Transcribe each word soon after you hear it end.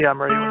Yeah, I'm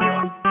ready when you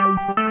are.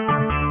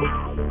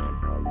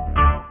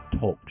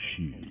 Talk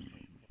shoe.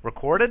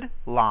 Recorded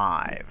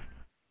live.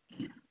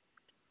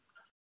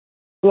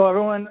 Hello,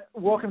 everyone.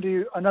 Welcome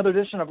to another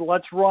edition of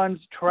Let's Run's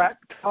Track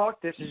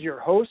Talk. This is your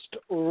host,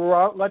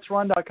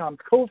 Let'sRun.com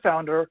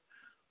co-founder,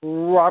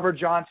 Robert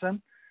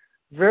Johnson.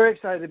 Very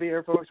excited to be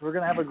here, folks. We're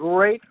going to have a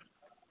great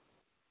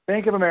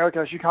Bank of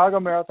America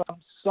Chicago Marathon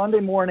Sunday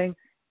morning,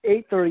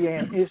 8:30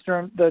 a.m.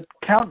 Eastern. The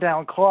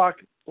countdown clock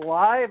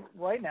live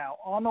right now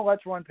on the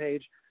Let's Run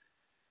page.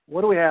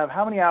 What do we have?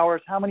 How many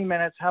hours? How many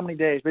minutes? How many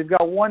days? We've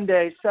got 1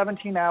 day,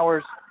 17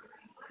 hours,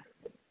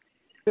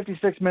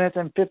 56 minutes,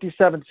 and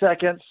 57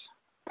 seconds.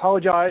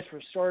 Apologize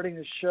for starting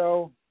the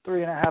show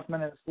 3.5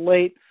 minutes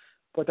late,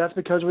 but that's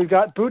because we've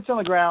got boots on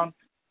the ground.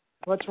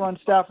 Let's Run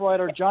staff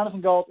writer Jonathan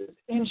Galt is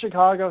in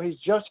Chicago. He's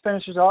just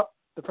finishes up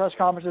the press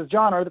conferences.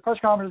 John, are the press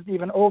conferences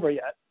even over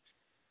yet?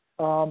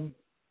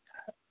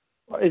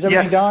 Is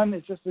everything done?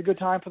 Is this a good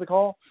time for the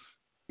call?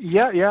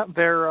 Yeah.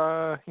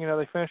 They're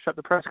they finished up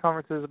the press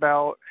conferences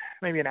about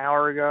maybe an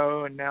hour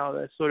ago, and now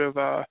they're sort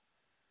of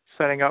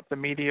setting up the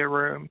media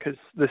room because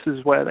this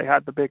is where they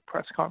had the big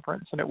press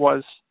conference, and it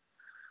was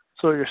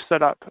sort of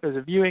set up as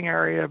a viewing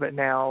area, but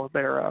now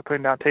they're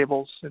putting down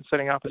tables and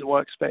setting up as a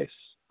workspace.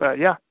 But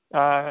yeah,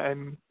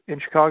 I'm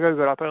in Chicago.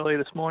 Got up early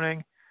this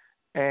morning,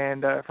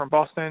 and from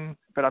Boston,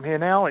 but I'm here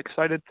now.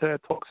 Excited to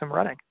talk some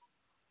running.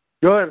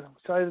 Good.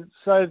 Excited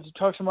to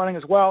talk some running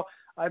as well.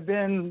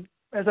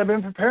 As I've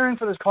been preparing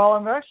for this call,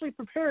 I'm actually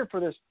prepared for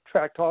this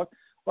track talk.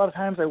 A lot of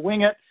times I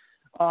wing it.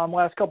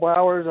 Last couple of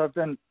hours I've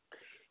been,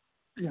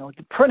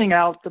 printing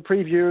out the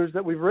previews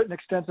that we've written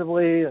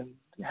extensively and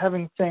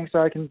having things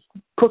so I can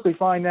quickly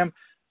find them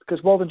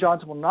because Weldon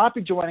Johnson will not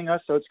be joining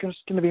us, so it's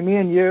just going to be me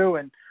and you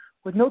and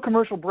with no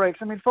commercial breaks.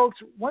 I mean, folks,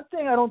 one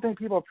thing I don't think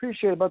people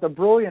appreciate about the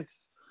brilliance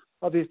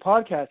of these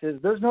podcasts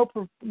is there's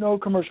no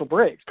commercial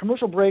breaks.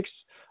 Commercial breaks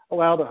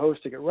allow the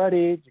host to get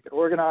ready, to get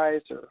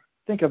organized, or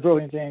think of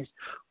brilliant things.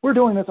 We're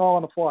doing this all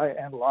on the fly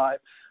and live,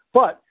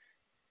 but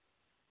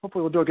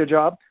hopefully we'll do a good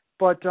job.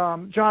 But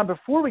John,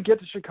 before we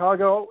get to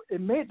Chicago, the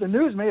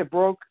news may have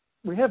broke.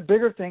 We have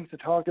bigger things to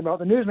talk about.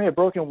 The news may have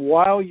broken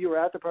while you were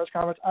at the press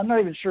conference. I'm not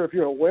even sure if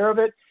you're aware of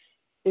it.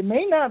 It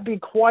may not be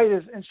quite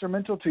as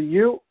instrumental to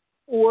you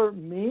or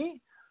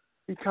me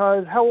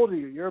because how old are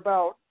you? You're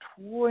about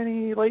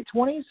 20, late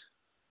 20s?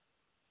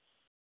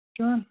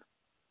 John?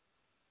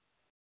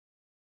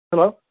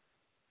 Hello?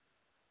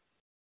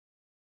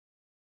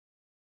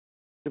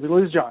 Did we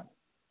lose John?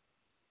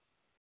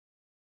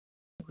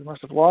 We must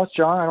have lost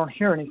John. I don't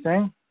hear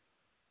anything.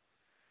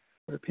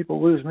 Or did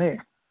people lose me?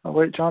 Oh,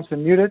 wait, John's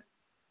been muted.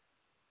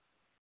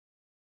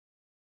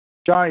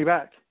 John, are you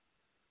back?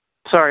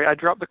 Sorry, I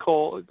dropped the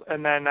call,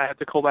 and then I had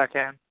to call back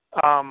in.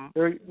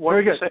 Very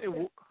good.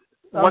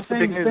 What's the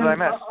big news that I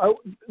missed?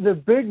 The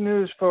big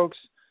news, folks,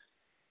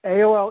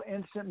 AOL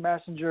Instant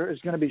Messenger is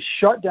going to be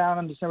shut down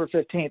on December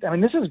 15th. I mean,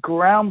 this is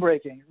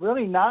groundbreaking.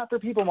 Really not for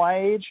people my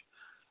age.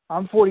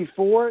 I'm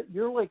 44.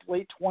 You're like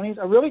late 20s.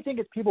 I really think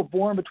it's people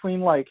born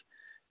between like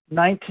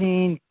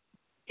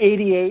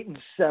 1988 and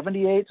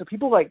 78. So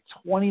people like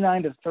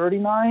 29 to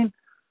 39.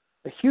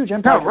 A huge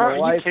impact. No, Rob,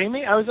 are you kidding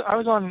me? I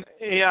was on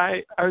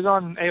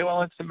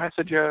AOL Instant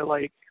Messenger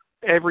like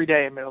every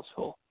day in middle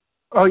school.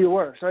 Oh, you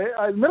were. So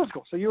middle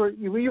school. So you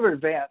were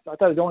advanced. I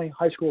thought it was only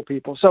high school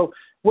people. So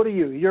what are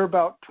you? You're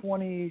about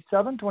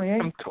 27,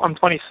 28? I'm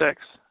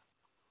 26.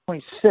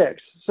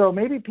 26. So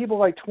maybe people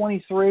like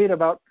 23 to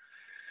about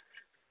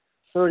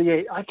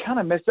 38. I kind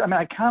of missed it. I mean,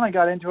 I kind of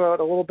got into it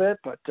a little bit,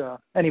 but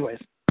anyways,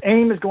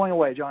 AIM is going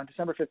away, John,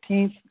 December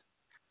 15th.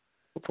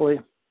 Hopefully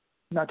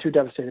not too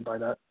devastated by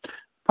that.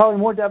 Probably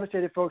more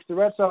devastated, folks. The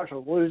Red Sox are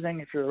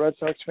losing. If you're a Red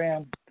Sox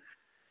fan,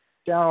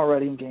 down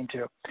already in Game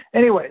 2.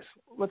 Anyways,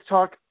 let's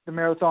talk the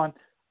marathon.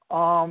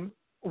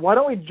 Why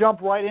don't we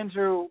jump right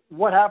into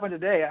what happened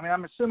today? I mean,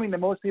 I'm assuming that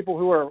most people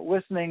who are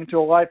listening to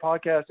a live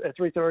podcast at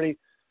 3:30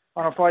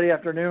 on a Friday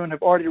afternoon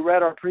have already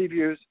read our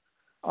previews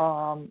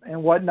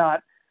and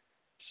whatnot.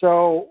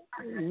 So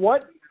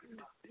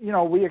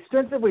we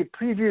extensively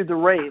previewed the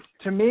race.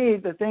 To me,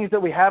 the things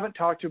that we haven't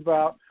talked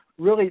about,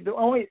 really the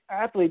only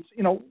athletes,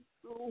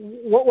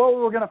 what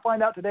we're going to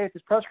find out today at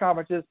this press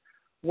conference is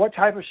what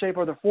type of shape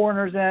are the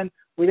foreigners in.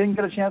 We didn't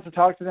get a chance to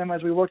talk to them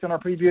as we worked on our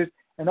previews.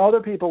 And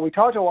other people, we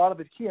talked to a lot of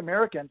the key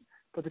Americans,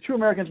 but the two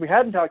Americans we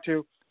hadn't talked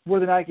to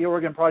were the Nike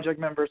Oregon Project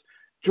members,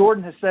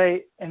 Jordan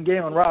Hasay and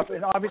Galen Rupp.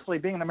 And obviously,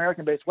 being an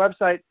American-based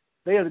website,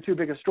 they are the two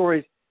biggest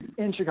stories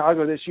in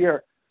Chicago this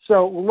year.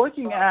 So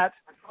looking at,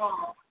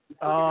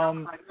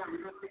 the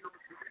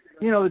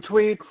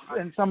tweets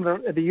and some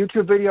of the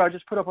YouTube video I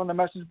just put up on the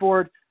message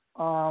board,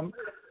 I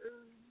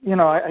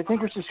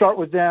think we should start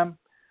with them.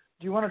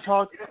 Do you want to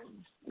talk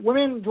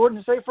women,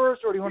 Jordan Hasay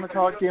first, or do you want to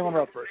talk Galen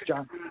Rupp first,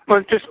 John?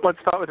 Let's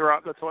start with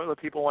Rupp. That's what the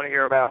people want to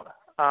hear about.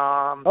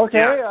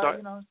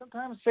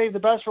 Sometimes save the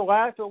best for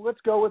last, so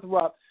let's go with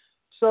Rupp.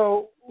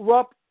 So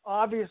Rupp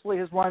obviously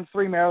has run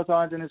 3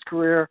 marathons in his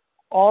career.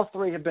 All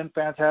 3 have been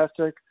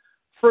fantastic.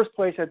 First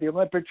place at the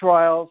Olympic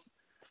trials,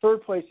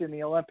 third place in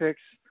the Olympics,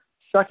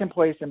 second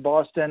place in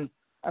Boston.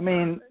 I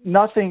mean,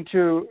 nothing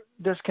to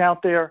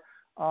discount there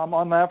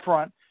on that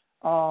front.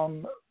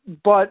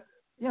 But,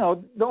 you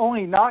know, the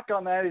only knock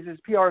on that is his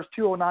PR is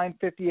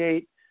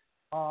 209.58.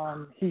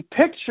 He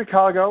picked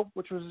Chicago,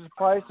 which was a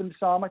surprise to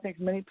some. I think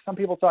some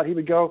people thought he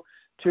would go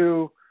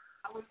to,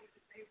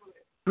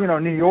 you know,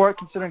 New York,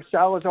 considering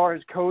Salazar,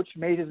 his coach,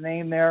 made his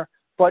name there.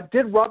 But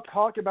did Rupp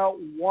talk about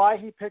why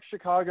he picked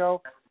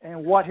Chicago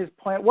and what his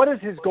plan? What is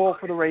his goal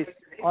for the race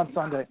on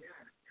Sunday?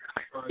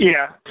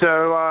 Yeah.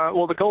 So,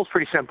 well, the goal's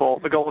pretty simple.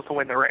 The goal is to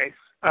win the race.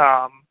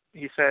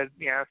 He said,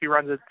 you know, if he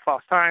runs a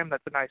fast time,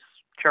 that's a nice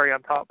cherry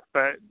on top,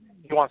 but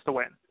he wants to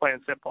win, plain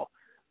and simple.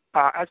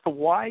 As to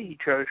why he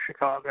chose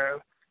Chicago,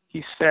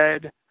 he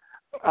said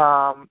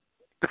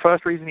the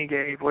first reason he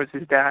gave was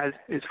his dad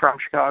is from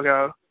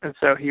Chicago, and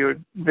so he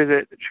would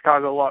visit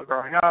Chicago a lot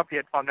growing up. He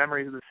had fond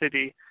memories of the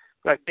city.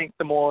 But I think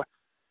the more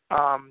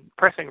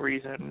pressing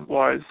reason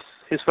was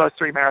his first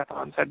 3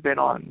 marathons had been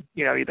on,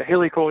 you know, either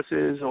hilly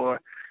courses or,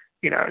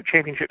 you know,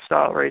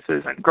 championship-style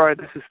races. And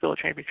granted, this is still a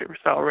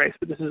championship-style race,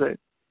 but it's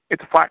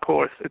a flat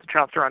course. It's a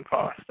chance to run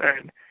fast.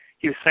 And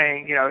he was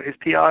saying, you know, his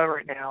PR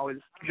right now is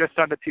just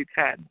under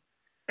 210.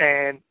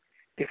 And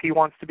if he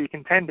wants to be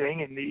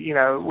contending and, you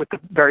know, with the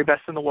very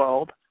best in the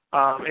world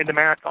in the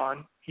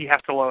marathon, he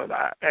has to lower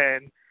that.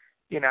 And,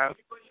 you know,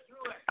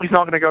 he's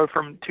not going to go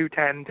from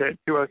 210 to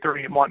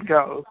 203 in one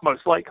go,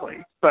 most likely.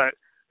 But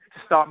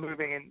to start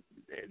moving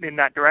in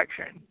that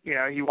direction, you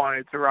know, he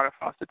wanted to run a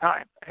faster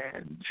time.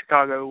 And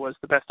Chicago was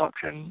the best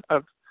option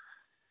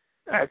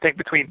I think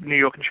between New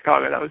York and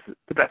Chicago, that was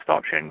the best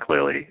option,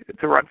 clearly,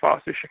 to run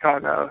faster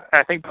Chicago. And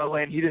I think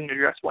Berlin, he didn't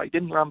address why he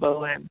didn't run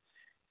Berlin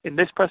in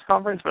this press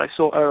conference, but I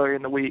saw earlier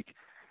in the week,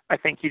 I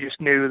think he just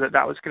knew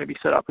that was going to be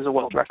set up as a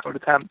world record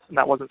attempt, and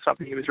that wasn't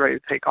something he was ready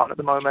to take on at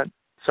the moment.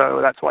 So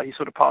that's why he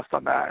sort of passed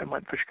on that and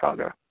went for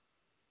Chicago.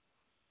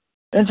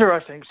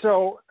 Interesting.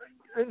 So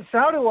it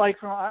sounded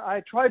like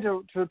I tried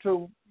to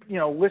you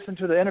know, listen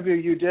to the interview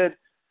you did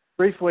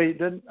briefly.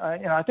 You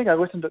know, I think I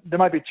listened to, there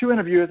might be 2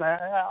 interviews.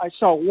 I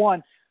saw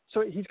one.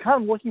 So he's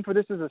kind of looking for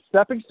this as a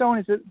stepping stone.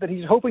 Is it that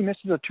he's hoping this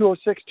is a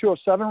 206,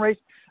 207 race?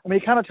 I mean,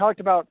 he kind of talked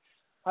about,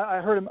 I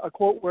heard him a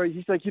quote where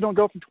he's like, you don't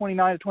go from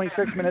 29 to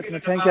 26 minutes in a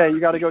 10K. You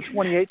got to go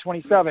 28,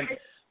 27.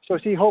 So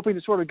is he hoping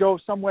to sort of go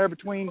somewhere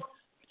between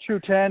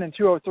 210 and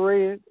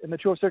 203 in the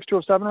 206,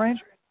 207 range?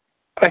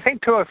 I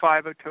think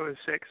 205 or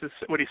 206 is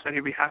what he said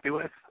he'd be happy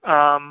with.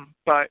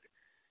 But,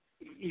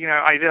 you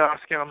know, I did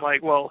ask him, I'm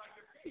like, well,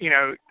 you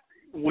know,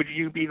 would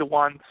you be the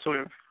one to sort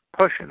of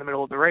push in the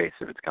middle of the race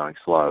if it's going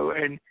slow?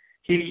 And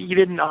he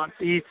didn't answer.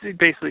 He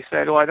basically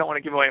said, well, I don't want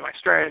to give away my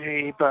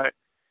strategy, but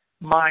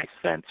my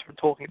sense from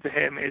talking to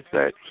him is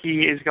that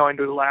he is going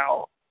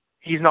to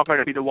he's not going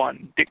to be the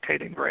one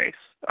dictating the race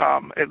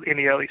in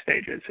the early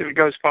stages. If it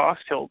goes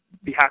fast, he'll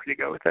be happy to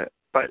go with it.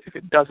 But if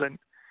it doesn't,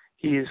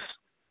 he's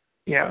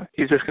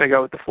just going to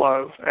go with the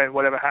flow, and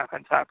whatever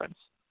happens, happens.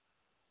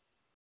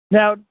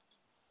 Now,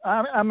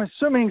 I'm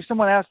assuming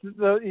someone asked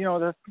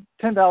the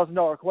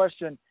 $10,000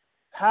 question.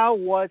 How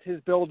was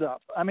his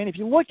build-up? I mean, if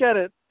you look at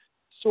it,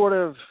 sort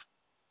of,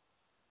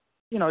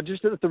 you know,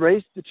 just at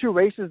the 2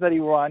 races that he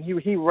won,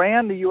 he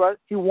won the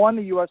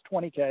U.S.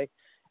 20K,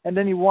 and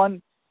then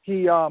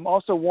he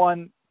also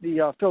won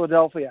the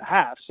Philadelphia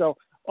half. So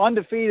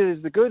undefeated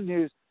is the good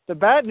news. The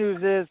bad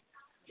news is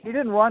he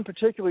didn't run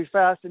particularly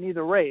fast in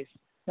either race.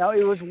 Now,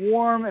 it was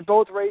warm in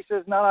both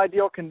races, not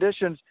ideal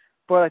conditions,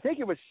 but I think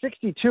it was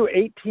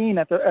 62-18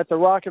 at the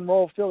Rock and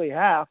Roll Philly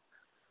half.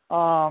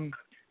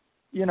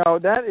 You know,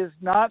 that is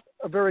not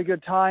a very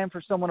good time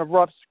for someone of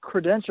Rupp's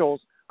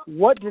credentials.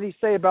 What did he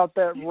say about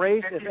that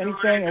race, if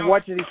anything, and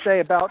what did he say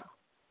about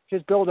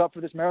his build-up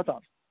for this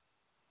marathon?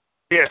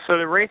 Yeah, so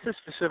the races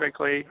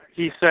specifically,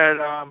 he said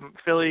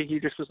Philly, he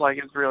just was like,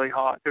 it was really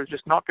hot. There was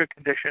just not good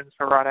conditions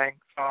for running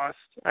fast,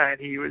 and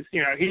he was,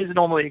 you know, he's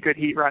normally a good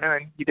heat runner,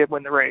 and he did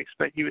win the race,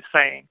 but he was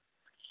saying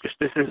just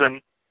this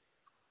isn't,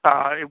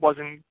 it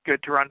wasn't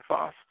good to run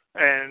fast.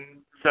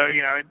 And so,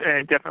 you know,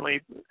 it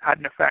definitely had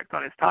an effect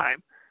on his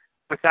time.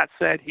 With that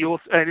said, he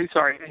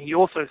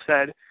also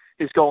said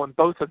his goal in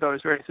both of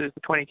those races,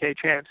 the 20K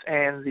champs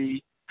and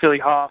the Philly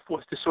half,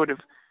 was to sort of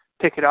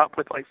pick it up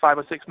with like 5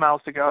 or 6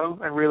 miles to go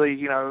and really,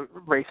 you know,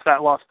 race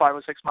that last 5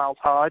 or 6 miles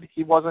hard.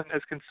 He wasn't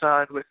as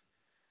concerned with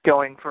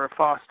going for a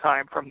fast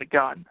time from the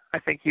gun. I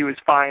think he was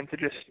fine to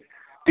just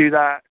do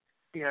that,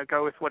 you know,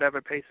 go with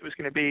whatever pace it was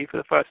going to be for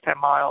the first 10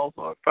 miles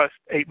or first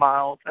 8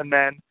 miles, and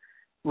then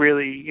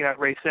really, you know,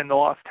 race in the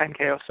last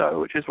 10K or so,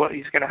 which is what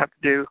he's going to have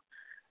to do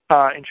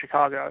in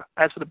Chicago.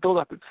 As for the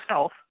build-up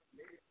itself,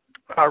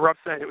 Rupp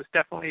said it was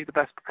definitely the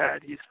best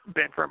prepared he's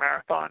been for a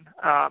marathon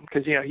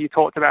because, you know, he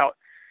talked about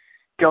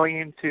going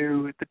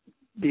into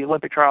the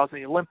Olympic trials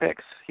and the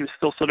Olympics. He was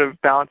still sort of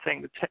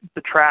balancing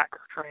the track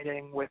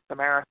training with the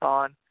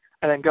marathon,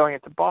 and then going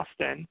into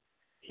Boston,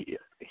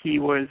 he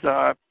was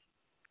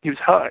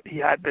hurt. He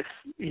said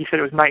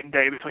it was night and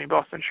day between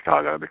Boston and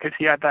Chicago because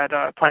he had that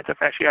plantar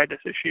fasciitis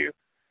issue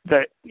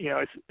that, you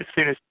know,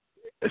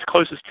 as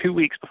close as 2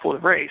 weeks before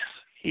the race,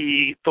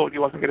 he thought he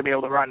wasn't going to be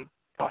able to run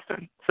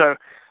Boston. So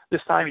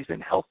this time he's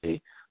been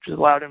healthy. which has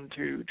allowed him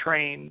to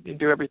train and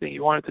do everything he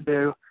wanted to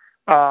do.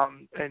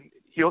 And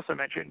he also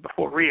mentioned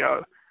before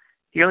Rio,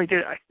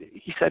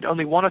 he said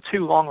only 1 or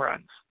 2 long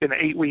runs in the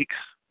 8 weeks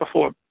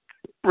before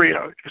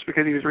Rio, just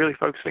because he was really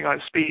focusing on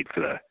his speed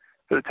for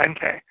the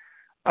 10K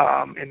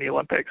in the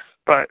Olympics.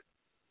 But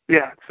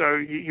yeah, so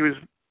he was,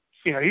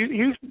 he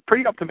was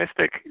pretty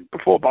optimistic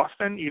before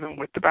Boston, even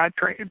with the bad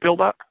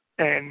build up,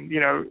 and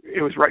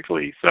it was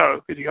rightfully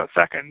so because he got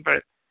second.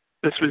 But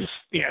this was,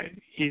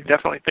 he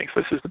definitely thinks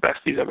this is the best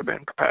he's ever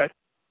been prepared.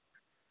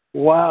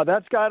 Wow,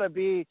 that's got to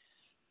be.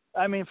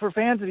 I mean, for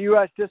fans of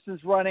U.S.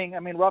 distance running, I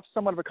mean, Rupp's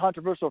somewhat of a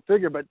controversial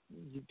figure, but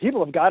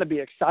people have got to be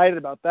excited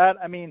about that.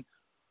 I mean,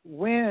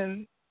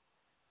 John,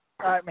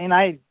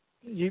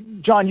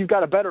 you've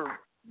got a better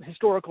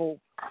historical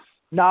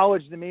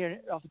knowledge than me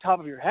off the top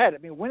of your head. I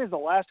mean, when is the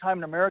last time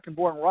an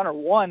American-born runner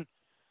won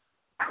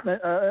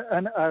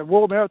a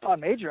World Marathon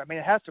Major? I mean,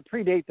 it has to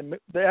predate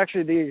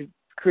the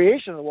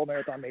creation of the World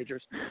Marathon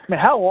Majors. I mean,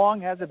 how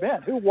long has it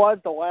been? Who was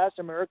the last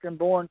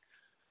American-born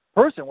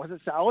person? Was it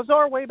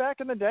Salazar way back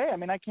in the day? I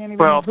mean, I can't even.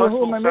 Well, first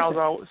of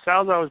all,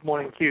 Salazar was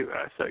born in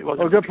Cuba, so he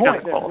wasn't. Oh, good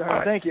point.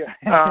 Thank you.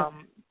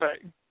 But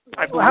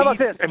I believe. How about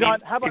this, John? Mean,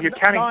 how about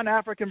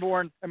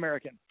non-African-born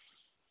American?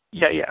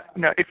 Yeah.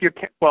 No,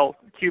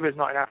 Cuba's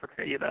not in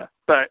Africa either.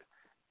 But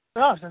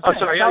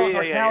sorry.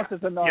 Yeah.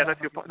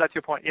 That's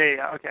your point.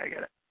 Yeah. Okay, I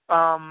get it.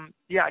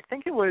 I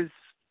think it was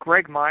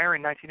Greg Meyer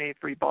in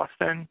 1983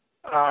 Boston.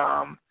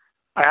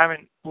 I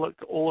haven't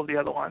looked at all of the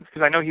other ones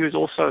because I know he was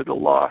also the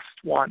last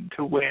one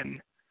to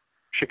win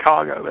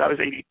Chicago, but that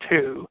was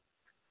 82.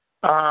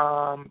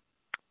 And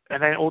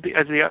then all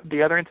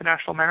the other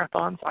international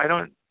marathons, I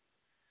don't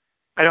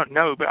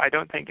know, but I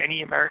don't think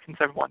any Americans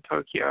ever won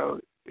Tokyo.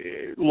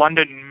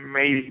 London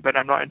maybe, but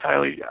I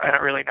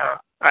don't really know.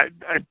 I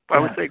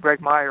would say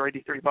Greg Meyer,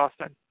 83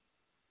 Boston.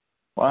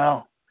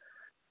 Wow.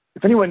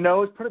 If anyone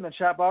knows, put it in the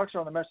chat box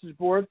or on the message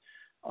board.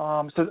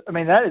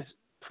 That is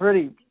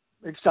pretty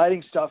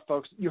exciting stuff,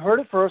 folks. You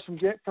heard it first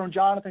from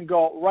Jonathan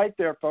Gault right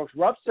there, folks.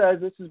 Rupp says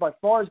this is by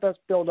far his best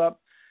build-up,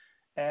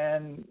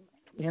 and,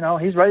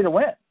 he's ready to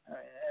win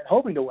and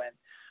hoping to win.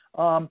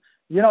 And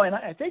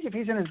I think if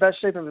he's in his best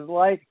shape of his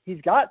life,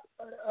 he's got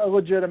a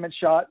legitimate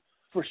shot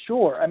for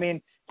sure. I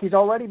mean, he's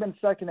already been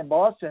second in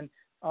Boston,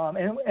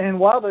 and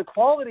while the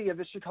quality of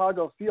the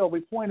Chicago field,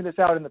 we pointed this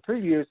out in the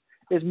previews,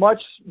 is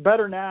much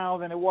better now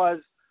than it was,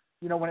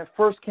 when it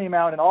first came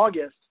out in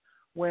August,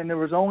 when there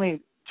was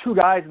only 2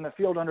 guys in the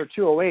field under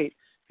 2:08.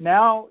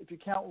 Now, if you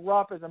count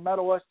Rupp as a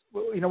medalist,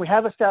 we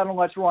have a stat on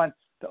Let's Run.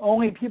 The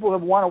only people who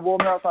have won a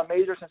World Marathon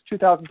Major since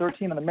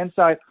 2013 on the men's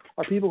side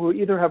are people who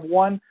either have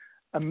won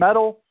a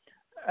medal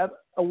at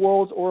a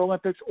Worlds or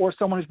Olympics or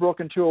someone who's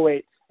broken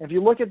 2:08. And if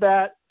you look at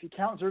that, if you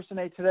count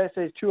Zersine today,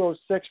 says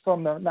 2:06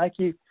 from the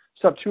Nike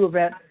Sub-2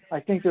 event, I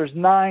think there's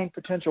 9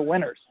 potential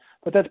winners.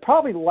 But that's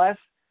probably less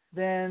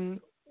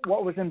than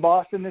what was in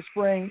Boston this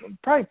spring.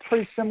 Probably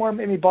pretty similar.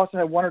 Maybe Boston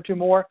had 1 or 2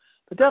 more,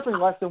 but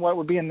definitely less than what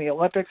would be in the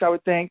Olympics, I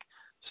would think.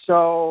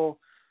 So,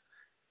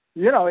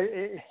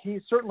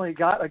 he's certainly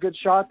got a good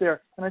shot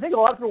there. And I think a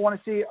lot of people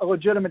want to see a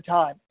legitimate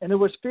time. And there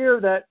was fear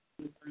that,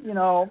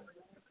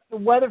 the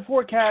weather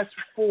forecast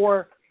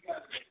for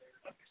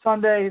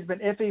Sunday has been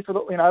iffy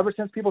for ever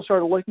since people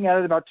started looking at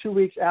it about 2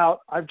 weeks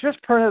out. I've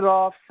just printed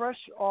off, fresh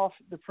off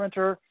the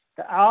printer,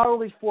 the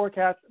hourly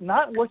forecast,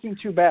 not looking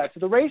too bad. So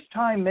the race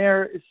time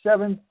there is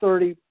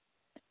 7:30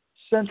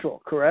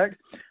 Central,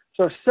 correct?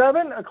 So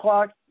 7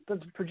 o'clock, the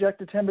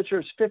projected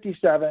temperature is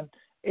 57,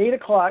 8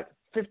 o'clock,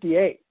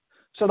 58.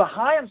 So the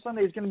high on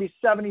Sunday is going to be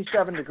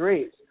 77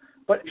 degrees.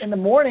 But in the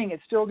morning,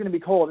 it's still going to be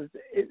cold.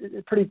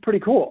 It's pretty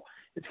cool.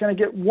 It's going to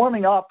get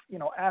warming up,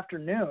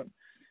 afternoon.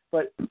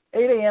 But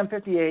 8 a.m.,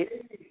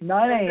 58,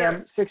 9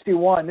 a.m.,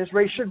 61. This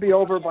race should be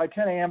over by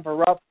 10 a.m. for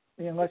Rupp,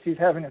 unless he's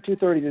having a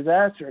 2:30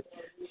 disaster,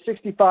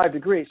 65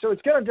 degrees. So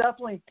it's going to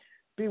definitely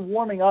be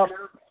warming up,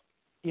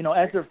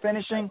 as they're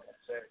finishing.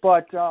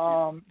 But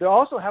they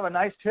also have a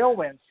nice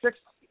tailwind.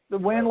 The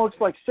wind looks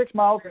like 6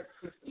 to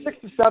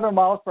 7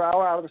 miles per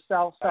hour out of the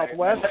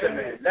southwest.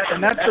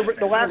 And that's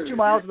the last 2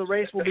 miles of the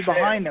race will be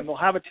behind them. They'll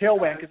have a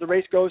tailwind because the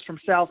race goes from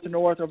south to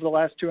north over the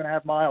last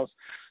 2.5 miles.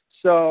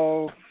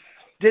 So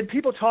did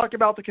people talk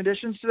about the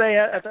conditions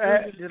today?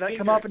 Did that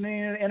come up in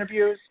any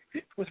interviews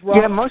with Rupp?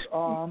 Yeah,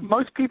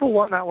 most people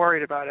weren't that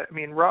worried about it. I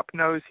mean, Rupp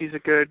knows he's a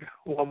good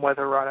warm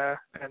weather runner,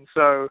 and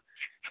so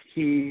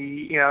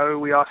he,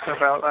 we asked him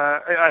about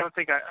that.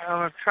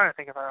 I'm trying to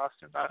think if I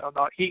asked him about it or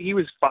not. He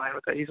was fine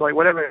with it. He's like,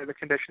 whatever the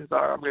conditions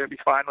are, I'm going to be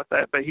fine with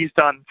it. But he's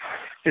done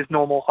his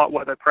normal hot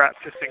weather prep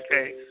just in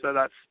case. So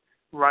that's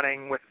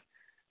running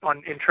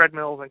in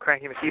treadmills and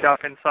cranking the heat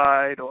up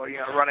inside, or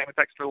running with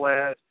extra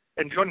layers.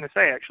 And Jordan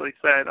Hussein actually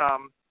said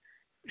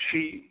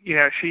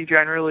she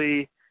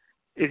generally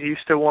is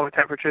used to warmer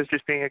temperatures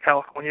just being a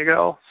California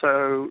girl.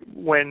 So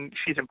when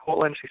she's in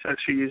Portland, she says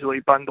she usually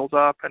bundles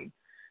up and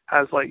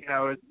has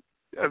a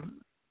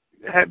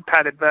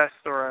padded vest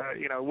or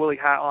a woolly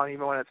hat on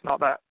even when it's not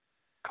that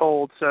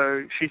cold.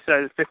 So she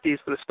says 50s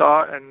for the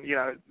start and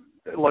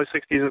low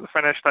 60s at the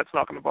finish. That's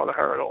not going to bother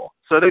her at all.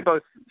 So they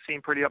both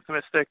seem pretty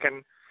optimistic,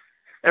 and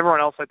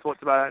everyone else I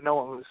talked about it, no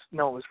one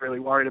was really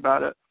worried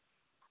about it.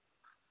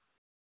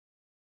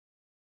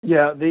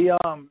 Yeah,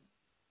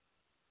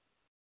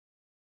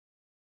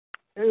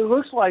 it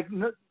looks like.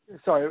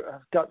 Sorry,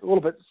 I've got a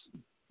little bit.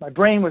 My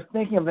brain was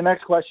thinking of the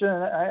next question,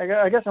 and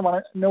I guess I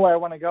want to know where I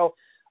want to go.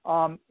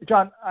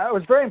 John, I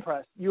was very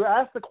impressed. You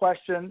asked the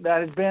question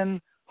that has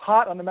been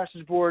hot on the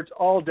message boards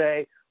all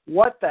day.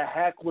 What the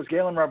heck was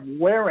Galen Rupp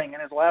wearing in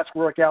his last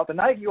workout? The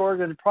Nike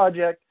Oregon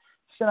Project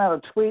sent out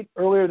a tweet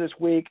earlier this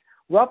week.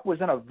 Rupp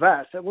was in a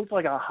vest. It looked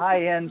like a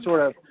high-end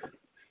sort of,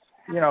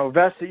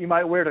 vest that you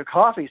might wear to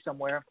coffee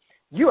somewhere.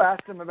 You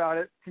asked him about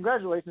it.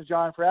 Congratulations,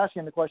 John, for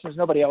asking the questions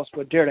nobody else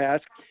would dare to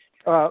ask.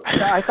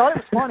 I thought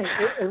it was funny.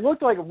 It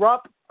looked like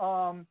Rupp,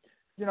 little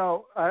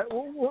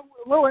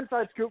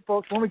inside scoop,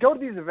 folks. When we go to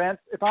these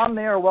events, if I'm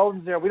there or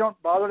Weldon's there, we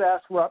don't bother to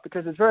ask Rupp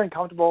because it's very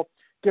uncomfortable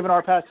given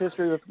our past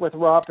history with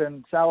Rupp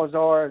and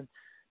Salazar. And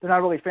they're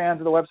not really fans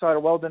of the website or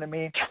Weldon and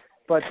me.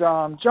 But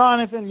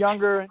Jonathan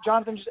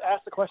just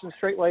asked the question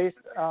straight-laced.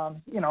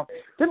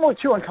 Didn't look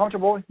too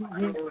uncomfortable.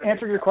 He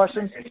answered your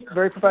questions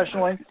very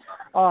professionally.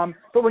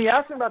 But when you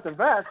asked him about the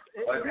vest,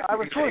 I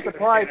was sort of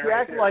surprised. He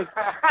acted like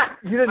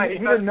he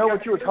didn't know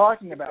what you were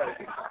talking about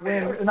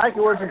when the Nike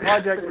Origin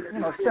Project,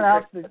 sent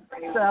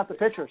out the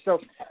picture. So,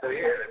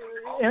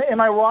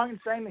 am I wrong in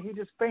saying that he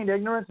just feigned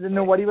ignorance and didn't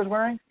know what he was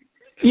wearing?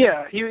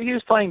 Yeah, he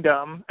was playing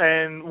dumb,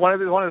 and one of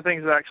the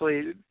things that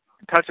actually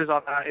touches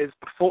on that is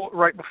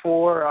right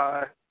before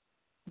our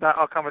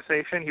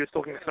conversation, he was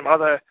talking to some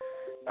other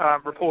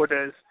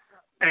reporters,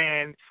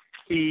 and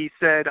he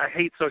said, "I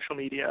hate social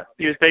media."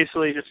 He was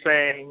basically just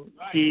saying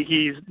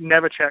he's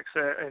never checks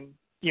it, and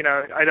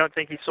I don't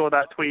think he saw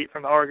that tweet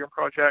from the Oregon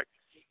Project.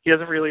 He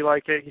doesn't really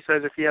like it. He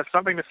says if he has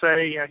something to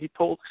say, he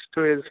talks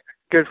to his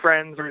good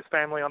friends or his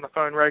family on the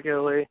phone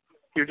regularly.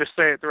 He would just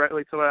say it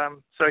directly to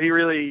them. So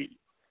he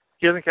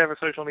doesn't care for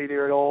social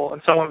media at all.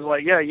 And someone was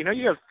like, "Yeah,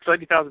 you have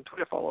 30,000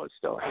 Twitter followers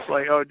still." And he's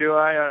like, "Oh, do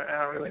I?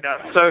 I don't really know."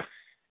 So,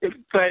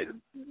 but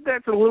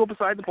that's a little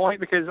beside the point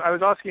because I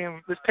was asking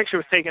him. This picture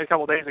was taken a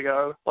couple of days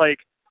ago. Like,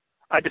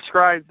 I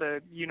described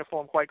the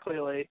uniform quite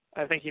clearly.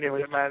 I think he knew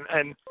what it meant.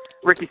 And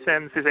Ricky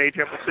Sims, his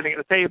agent, was sitting at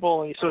the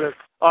table, and he sort of,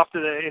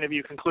 after the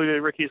interview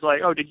concluded, Ricky's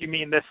like, "Oh, did you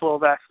mean this little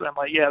vest?" And I'm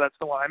like, "Yeah, that's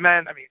the one I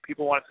meant. I mean,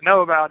 people wanted to know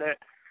about it."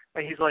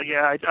 And he's like,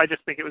 "Yeah, I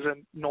just think it was a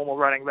normal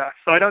running vest."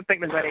 So I don't think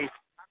there's any.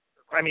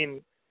 I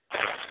mean,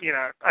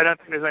 I don't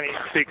think there's any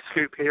big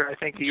scoop here. I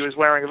think he was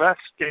wearing a vest.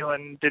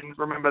 Galen didn't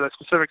remember the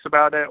specifics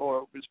about it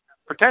or was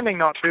pretending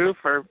not to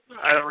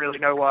I don't really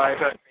know why,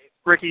 but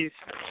Ricky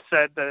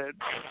said that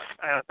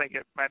I don't think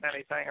it meant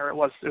anything or it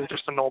was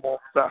just a normal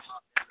vest.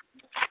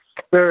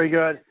 Very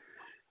good.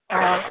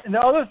 And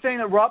the other thing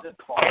that Rupp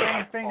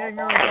feigned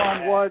ignorance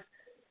on was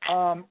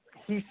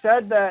he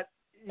said that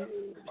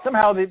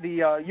somehow the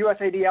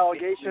USAD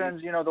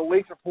allegations, the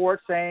leaked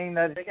report saying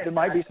that there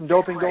might be some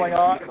doping going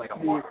on,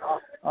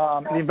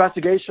 the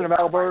investigation of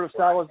Alberto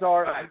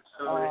Salazar.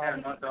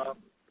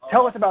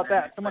 Tell us about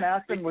that. Someone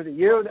asked him, was it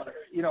you,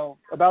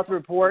 about the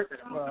report?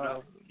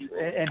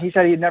 And he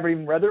said he had never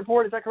even read the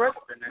report. Is that correct?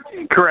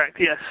 Correct,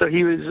 yes. So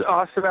he was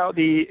asked about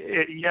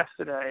it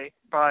yesterday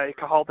by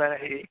Kahal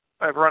Benahi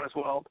of Runner's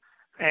World,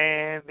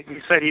 and he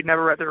said he'd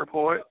never read the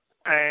report.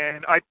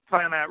 And I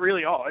found that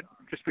really odd,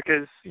 just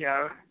because,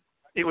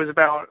 it was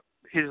about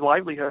his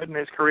livelihood and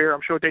his career.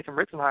 I'm sure Dathan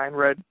Ritzenheim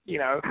read,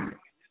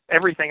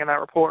 everything in that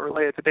report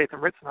related to Dathan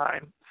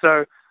Ritzenheim.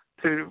 So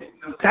to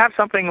have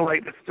something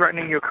like that's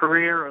threatening your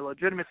career or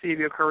legitimacy of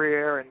your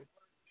career and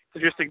to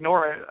just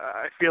ignore it,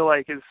 I feel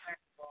like is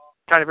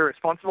kind of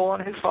irresponsible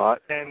on his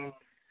part. And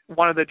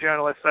one of the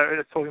journalists, I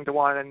was talking to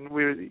one, and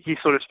he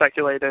sort of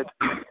speculated,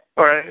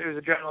 or it was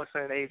a journalist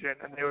and an agent,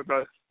 and they were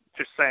both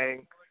just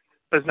saying,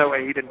 there's no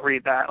way he didn't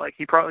read that. Like,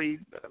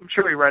 I'm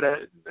sure he read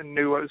it and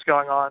knew what was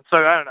going on. So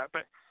I don't know.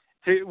 But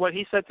what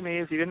he said to me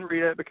is he didn't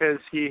read it because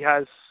he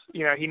has,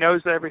 he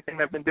knows that everything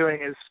they've been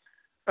doing is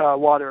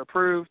water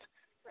approved,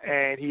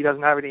 and he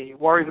doesn't have any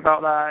worries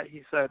about that.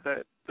 He said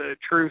that the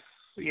truth,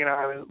 I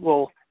don't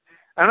know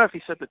if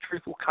he said the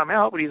truth will come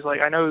out, but he's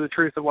like, I know the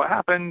truth of what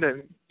happened,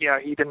 and,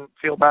 he didn't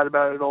feel bad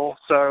about it at all.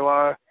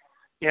 So,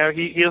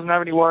 he doesn't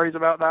have any worries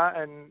about that,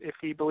 and if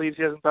he believes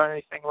he hasn't done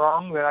anything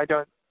wrong,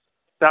 then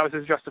that was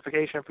his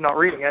justification for not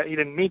reading it. He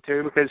didn't need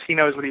to because he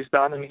knows what he's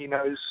done and he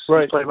knows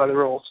he's played by the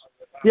rules.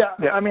 Yeah.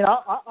 I mean,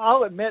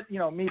 I'll admit,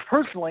 me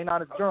personally,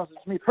 not as a journalist,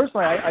 me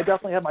personally, I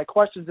definitely have my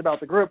questions about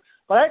the group.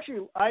 But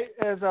actually, I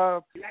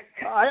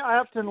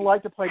often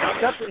like to play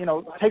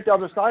take the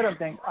other side on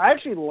things. I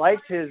actually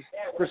liked his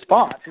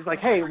response. He's like,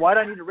 hey, why do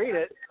I need to read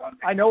it?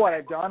 I know what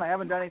I've done. I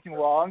haven't done anything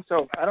wrong,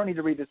 so I don't need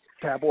to read this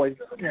tabloid,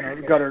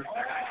 gutter,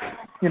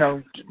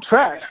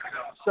 trash.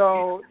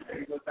 So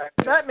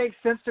that makes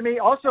sense to me.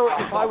 Also,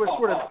 if I was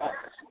sort of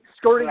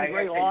skirting the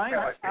gray line,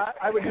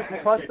 I would just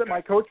trust that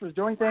my coach was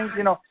doing things.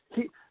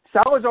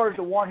 Salazar is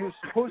the one who's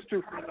supposed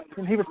to,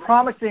 and he was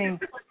promising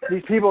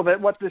these people that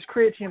what this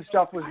creatine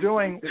stuff was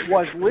doing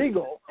was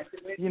legal.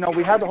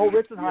 We had the whole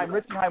Ritzenheim.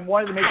 Ritzenheim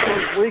wanted to make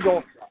sure it was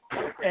legal,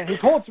 and he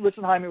told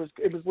Ritzenheim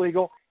it was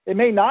legal. It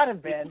may not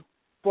have been,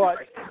 but,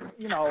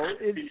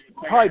 it's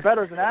probably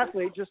better as an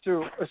athlete just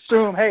to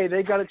assume, hey,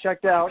 they got it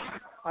checked out.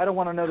 I don't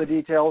want to know the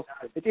details.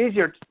 It's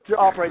easier to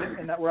operate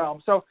in that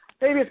realm. So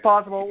maybe it's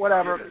possible,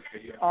 whatever.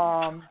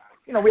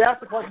 We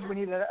asked the questions we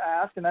needed to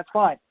ask, and that's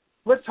fine.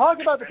 Let's talk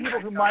about the people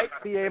who might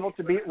be able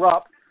to beat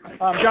Rupp.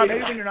 John,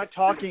 maybe when you're not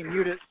talking,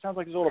 mute it. It sounds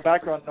like there's a little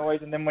background noise,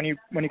 and then when you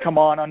come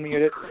on,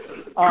 unmute it.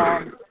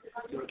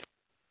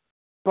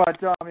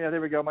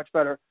 There we go, much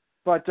better.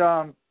 But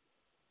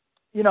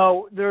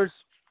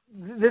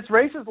this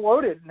race is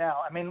loaded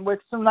now. I mean, with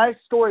some nice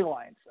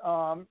storylines.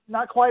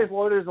 Not quite as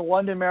loaded as the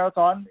London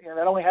Marathon.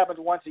 That only happens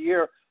once a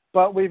year.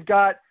 But we've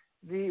got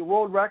the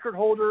world record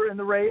holder in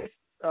the race,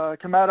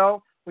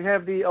 Kimetto. We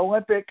have the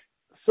Olympic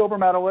silver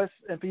medalist,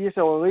 Ifeyiso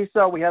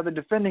Olise. We have the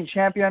defending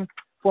champion,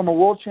 former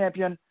world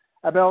champion,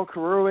 Abel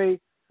Kirui.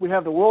 We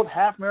have the world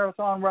half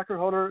marathon record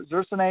holder,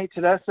 Zersonet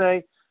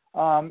Tedesse.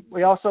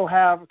 We also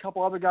have a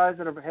couple other guys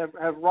that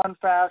have run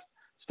fast.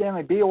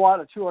 Stanley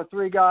Biwott, a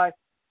 203 guy.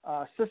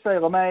 Sisse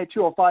Lemay,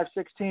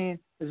 205.16.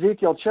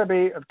 Ezekiel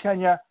Chebe of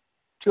Kenya,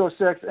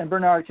 206. And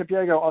Bernard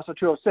Kipyego, also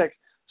 206.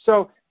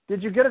 So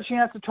did you get a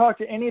chance to talk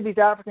to any of these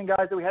African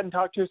guys that we hadn't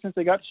talked to since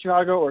they got to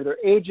Chicago, or their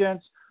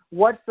agents?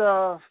 What's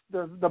the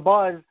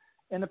buzz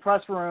in the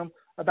press room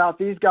about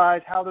these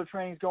guys, how their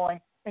training's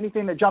going?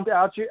 Anything that jumped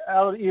out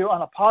at you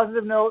on a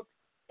positive note,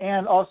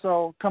 and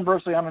also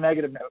conversely on a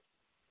negative note?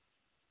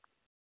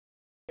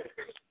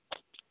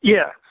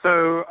 Yeah,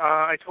 so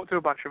I talked to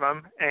a bunch of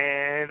them,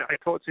 and I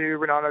talked to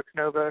Renato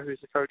Canova, who's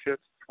the coach of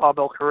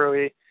Abel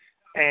Kirui,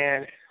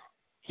 and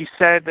he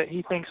said that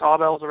he thinks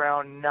Abel's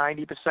around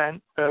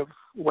 90% of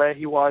where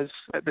he was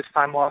at this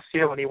time last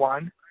year when he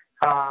won.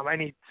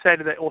 And he said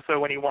that also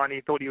when he won,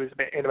 he thought he was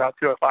in about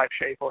 205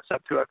 shape or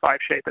sub 205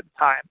 shape at the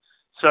time.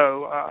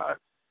 So,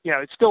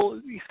 he's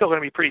still going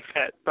to be pretty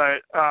fit,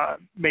 but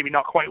maybe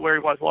not quite where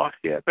he was last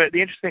year. But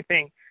the interesting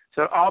thing,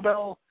 so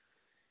Abel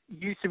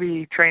used to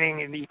be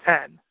training in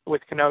E10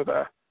 with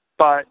Canova,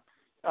 but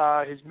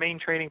his main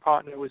training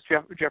partner was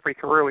Jeffrey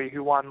Kirui,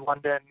 who won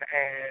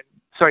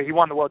he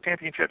won the World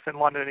Championships in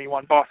London, and he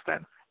won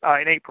Boston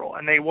in April.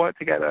 And they worked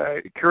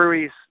together.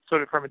 Kirui's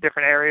sort of from a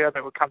different area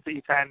that would come to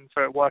E10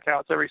 for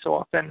workouts every so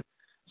often.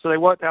 So they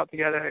worked out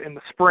together in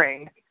the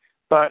spring,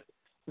 but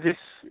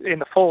in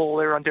the fall,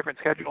 they were on different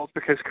schedules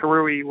because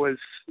Kirui was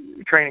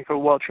training for the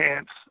World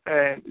Champs.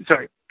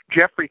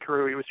 Jeffrey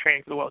Kirui was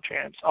training for the World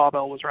Champs.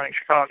 Abel was running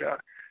Chicago.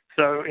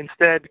 So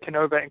instead,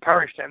 Canova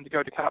encouraged him to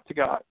go to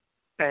Kaptagat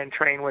and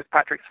train with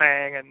Patrick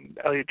Sang and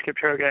Eliud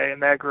Kipchoge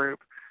and their group.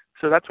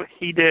 So that's what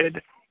he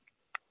did.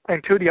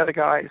 And two of the other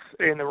guys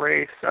in the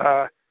race,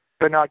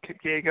 Bernard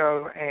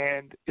Kipyego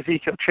and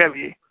Ezekiel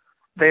Chebe,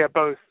 they are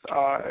both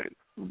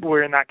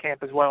were in that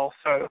camp as well.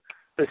 So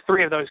there's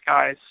three of those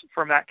guys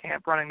from that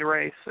camp running the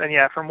race. And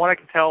yeah, from what I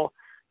can tell,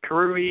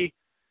 Kirui,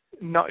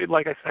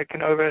 like I said,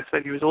 Canova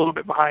said he was a little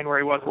bit behind where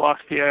he was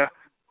last year.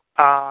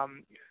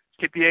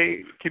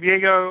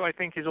 Kipyego, I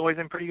think, is always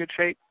in pretty good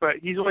shape, but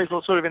he's always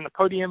sort of in the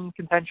podium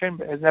contention,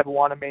 but has never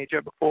won a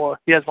major before.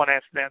 He has won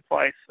Amsterdam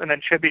twice. And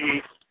then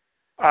Chebe,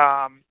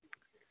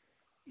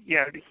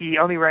 he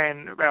only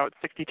ran about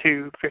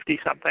 62.50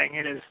 something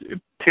in his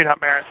tune-up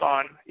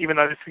marathon. Even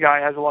though this guy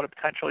has a lot of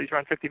potential, he's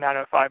run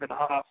 59.05 and a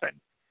half, and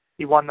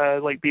he won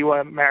the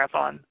Biwa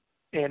marathon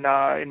in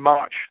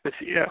March this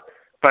year.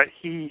 But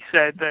he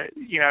said that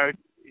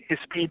his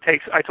speed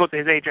takes. I talked to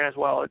his agent as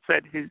well. It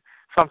said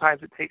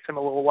sometimes it takes him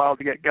a little while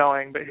to get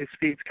going, but his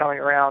speed's coming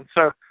around.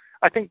 So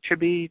I think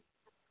Chebe,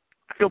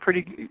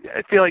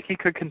 I feel like he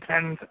could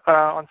contend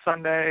on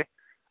Sunday,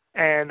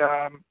 and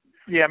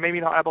maybe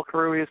not Abel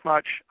Kirui as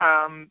much.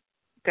 Dan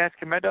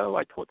Kimetto,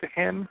 I talked to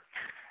him.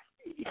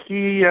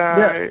 He's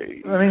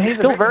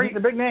a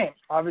big name,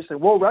 obviously,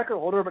 world record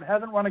holder, but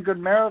hasn't run a good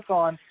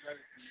marathon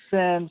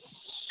since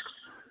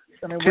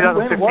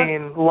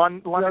 2015.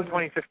 London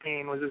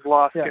 2015 was his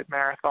last good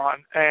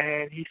marathon,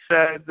 and he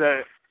said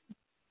that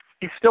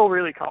he's still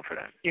really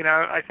confident.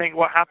 I think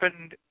what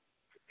happened,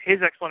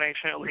 his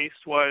explanation at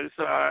least, was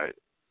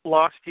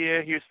last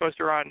year he was supposed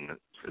to run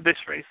this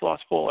race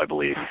last fall, I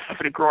believe. He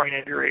suffered a groin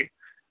injury,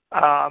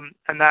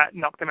 and that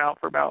knocked him out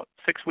for about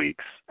 6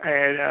 weeks,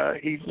 and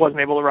he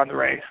wasn't able to run the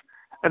race.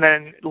 And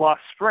then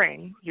last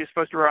spring, he was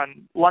supposed to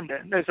run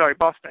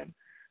Boston,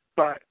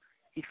 but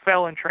he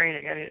fell in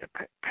training, and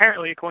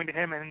apparently, according to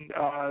him and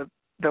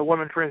the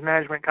woman for his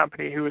management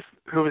company who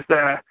was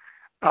there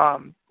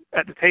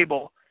at the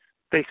table,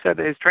 they said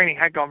that his training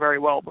had gone very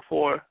well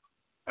before,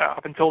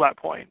 up until that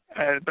point.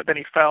 But then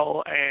he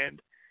fell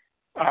and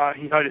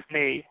he hurt his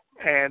knee,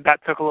 and that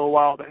took a little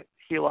while to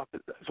heal up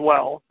as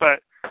well.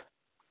 But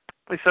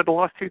they said the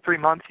last 2-3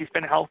 months he's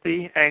been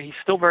healthy, and he's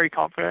still very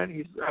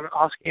confident. I'm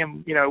asking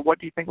him, what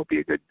do you think would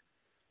be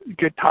a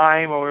good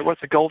time, or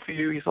what's the goal for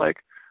you? He's like,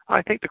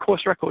 I think the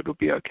course record would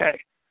be okay.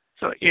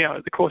 So,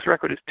 the course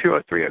record is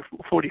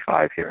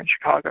 2:03:45 here in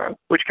Chicago,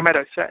 which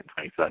Kimetto set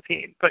in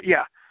 2013. But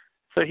yeah,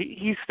 so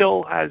he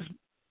still has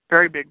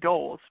very big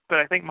goals. But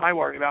I think my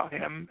worry about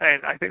him,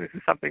 and I think this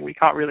is something we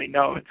can't really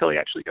know until he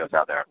actually goes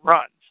out there and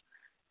runs,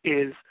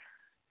 is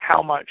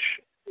how much.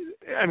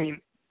 I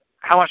mean,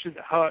 how much does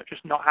it hurt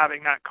just not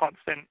having that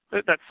constant,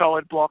 that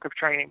solid block of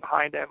training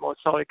behind him, or a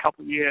solid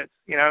couple of years?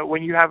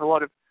 When you have a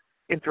lot of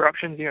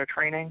interruptions,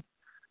 training,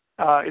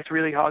 it's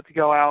really hard to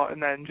go out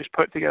and then just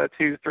put together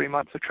 2-3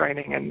 months of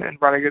training and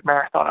run a good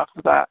marathon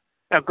after that.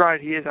 Now,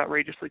 granted, he is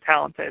outrageously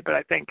talented, but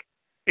I think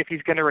if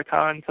he's going to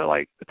return to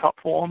like the top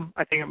form,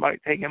 I think it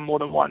might take him more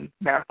than one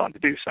marathon to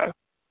do so.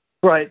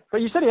 Right,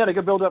 but you said he had a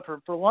good build up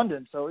for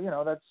London, so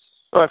that's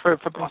for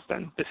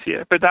Boston this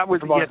year. But that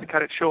was he had to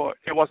cut it short.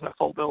 It wasn't a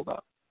full build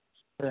up.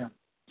 Yeah.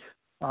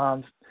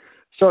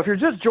 So if you're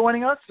just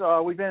joining us,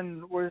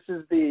 this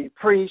is the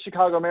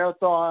pre-Chicago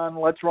Marathon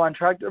Let's Run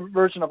track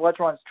version of Let's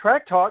Run's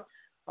Track Talk.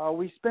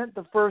 We spent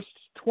the first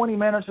 20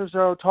 minutes or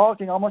so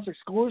talking almost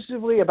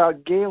exclusively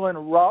about Galen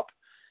Rupp.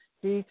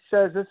 He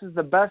says this is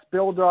the best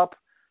build-up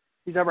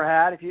he's ever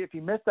had. If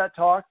you missed that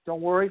talk,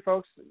 don't worry,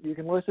 folks. You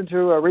can listen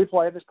to a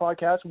replay of this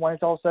podcast when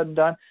it's all said and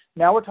done.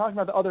 Now we're talking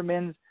about the other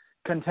men's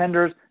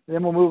contenders, and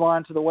then we'll move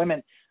on to the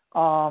women.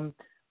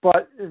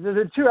 But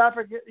the two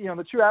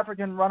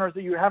African runners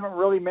that you haven't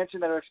really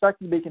mentioned that are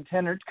expected to be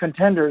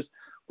contenders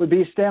would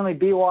be Stanley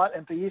Biwott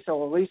and Faiisa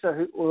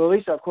Lilisa.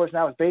 Lilisa, of course,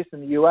 now is based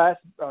in the U.S.,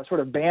 sort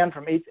of banned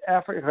from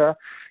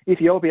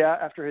Ethiopia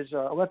after his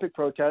Olympic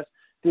protest.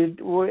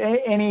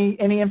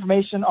 Any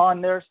information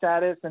on their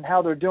status and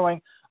how they're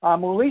doing?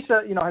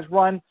 Lilisa, has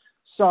run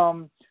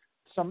some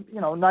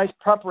nice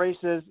prep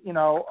races,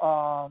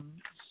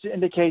 to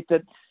indicate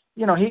that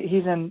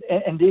he's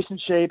in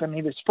decent shape. I mean,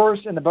 he was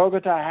first in the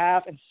Bogota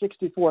half in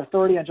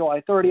 64:30 on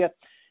July 30th,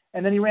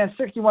 and then he ran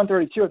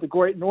 61:32 at the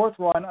Great North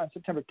Run on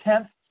September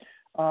 10th.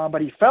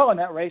 But he fell in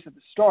that race at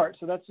the start,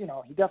 so that's he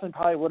definitely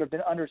probably would have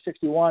been under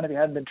 61 if he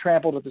hadn't been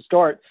trampled at the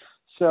start.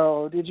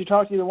 So, did you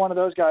talk to either one of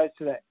those guys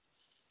today?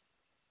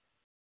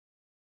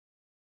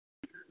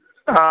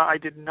 I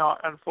did not,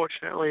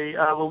 unfortunately.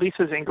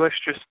 Lisa's English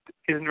just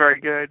isn't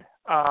very good,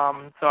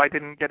 so I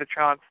didn't get a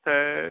chance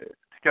to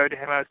go to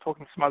him. I was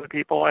talking to some other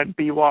people, and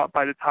Biwott,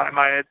 by the time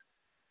I had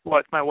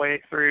worked my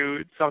way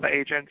through some of the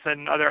agents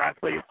and other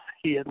athletes,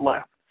 he had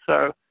left.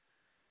 So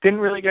didn't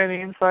really get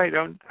any insight.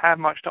 Don't have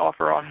much to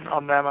offer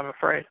on them, I'm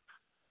afraid.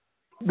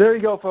 There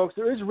you go, folks.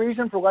 There is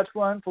reason for Let's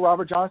Run for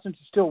Robert Johnson to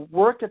still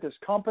work at this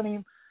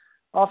company.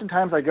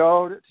 Oftentimes I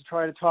go to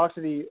try to talk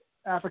to the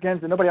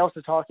Africans and nobody else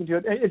is talking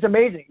to. It's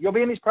amazing. You'll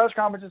be in these press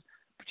conferences,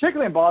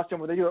 particularly in Boston,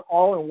 where they do it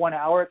all in 1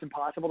 hour. It's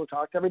impossible to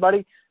talk to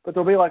everybody, but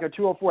there'll be like a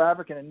 204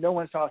 African and no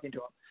one's talking to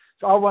them.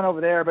 So I'll run over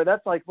there, but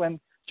that's like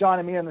when John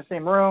and me are in the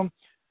same room.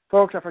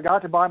 Folks, I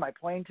forgot to buy my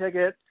plane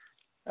ticket.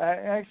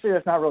 Actually,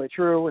 that's not really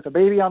true. With a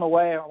baby on the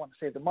way, I want to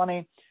save the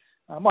money.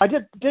 I was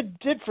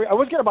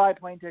going to buy a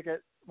plane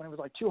ticket when it was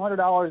like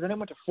 $200, then it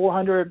went to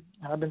 $400.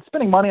 I've been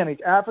spending money on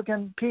these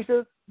African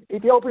pieces.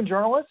 Ethiopian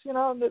journalists,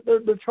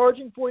 they're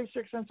charging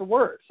 46 cents a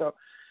word. So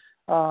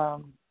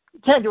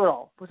can't do it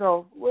all.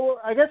 So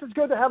I guess it's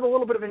good to have a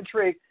little bit of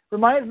intrigue.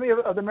 Reminds me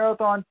of the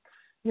marathon,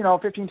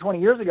 15,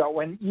 20 years ago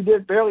when you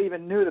barely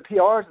even knew the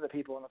PRs of the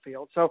people in the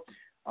field. So,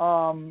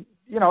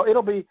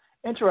 it'll be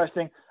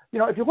interesting.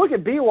 If you look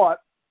at Biwott,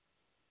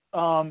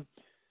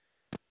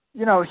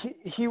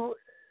 he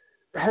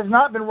has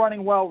not been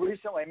running well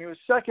recently. I mean, he was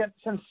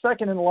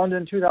second in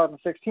London in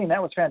 2016.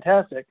 That was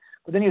fantastic.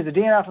 But then he was a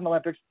DNF in the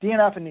Olympics,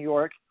 DNF in New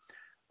York,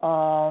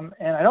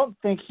 and I don't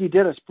think he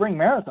did a spring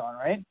marathon,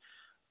 right?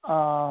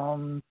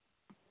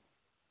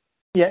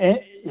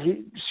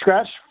 He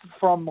scratched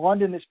from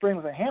London this spring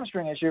with a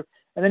hamstring issue,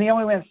 and then he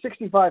only ran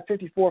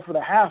 65:54 for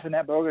the half in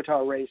that Bogota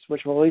race,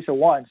 which Lilisa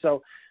won.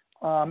 So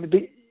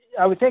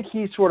I would think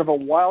he's sort of a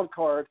wild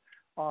card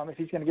if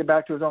he's going to get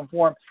back to his own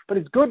form. But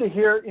it's good to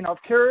hear,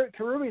 if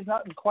Karubi's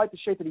not in quite the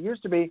shape that he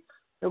used to be,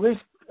 at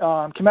least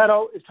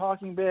Kimetto is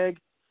talking big.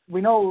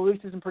 We know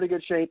Lisa's in pretty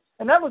good shape.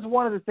 And that was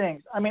one of the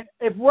things. I mean,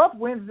 if Rupp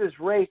wins this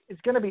race,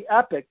 it's going to be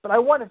epic, but I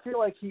want to feel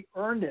like he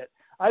earned it.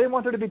 I didn't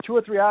want there to be 2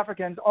 or 3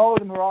 Africans, all of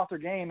them are off their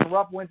game, and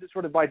Rupp wins it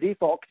sort of by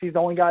default because he's the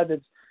only guy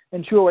that's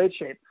in 208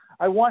 shape.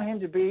 I want him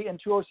to be in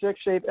 206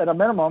 shape at a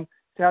minimum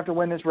to have to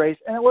win this race,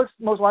 and it looks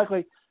most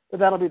likely that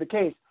that'll be the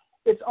case.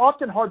 It's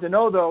often hard to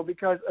know, though,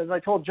 because as I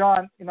told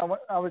John,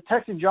 I was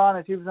texting John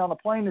as he was on the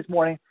plane this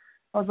morning.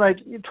 I was like,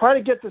 you try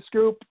to get the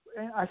scoop.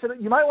 And I said,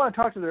 you might want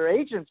to talk to their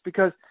agents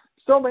because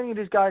so many of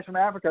these guys from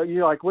Africa,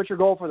 you're like, what's your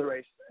goal for the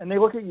race? And they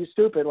look at you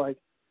stupid, like,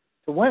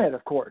 to win it,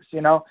 of course.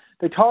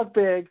 They talk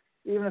big,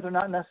 even if they're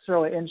not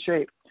necessarily in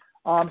shape.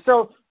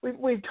 So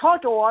we've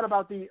talked a lot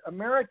about the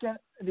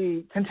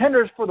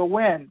contenders for the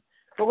win.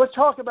 But let's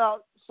talk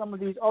about some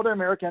of these other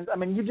Americans. I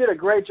mean, you did a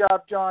great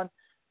job, John.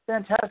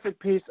 Fantastic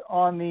piece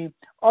on the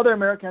other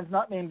Americans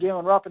not named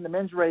Galen Rupp in the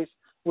men's race.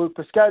 Luke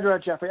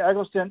Pescadra, Jeffrey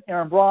Eggleston,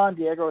 Aaron Braun,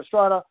 Diego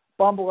Estrada,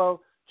 Bumbalo,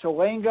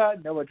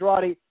 Chilenga, Noah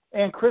Drawdy,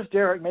 and Chris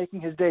Derrick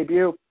making his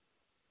debut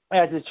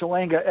as is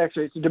Chilenga.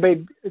 Actually,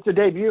 it's a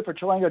debut for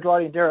Chilenga,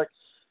 Drawdy, and Derrick.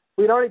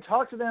 We'd already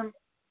talked to them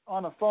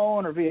on the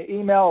phone or via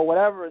email or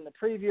whatever in the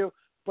preview,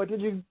 but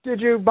did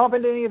you bump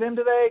into any of them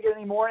today? Get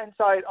any more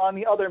insight on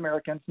the other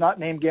Americans not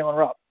named Galen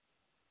Rupp?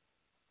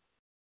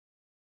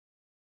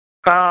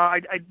 I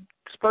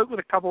spoke with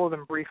a couple of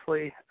them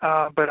briefly,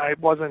 but I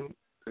wasn't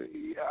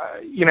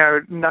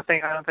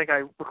nothing. I don't think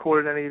I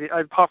recorded any of the,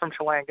 apart from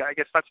Chalanga. I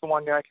guess that's the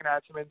one guy I can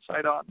add some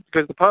insight on,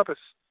 because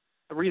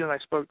the reason I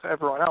spoke to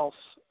everyone else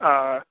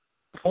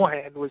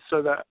beforehand was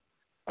so that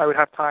I would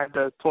have time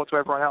to talk to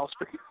everyone else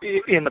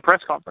in the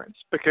press conference,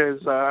 because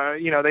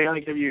they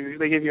only give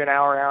you an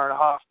hour and a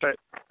half, but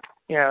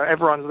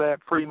everyone's there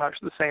pretty much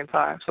at the same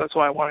time. So that's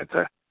why I wanted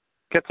to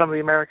get some of the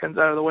Americans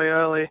out of the way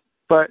early.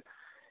 But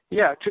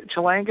yeah,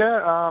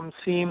 Chalanga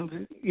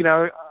seemed,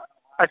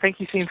 I think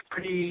he seemed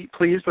pretty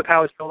pleased with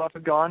how his build-up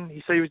had gone.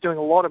 He said he was doing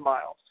a lot of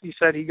miles. He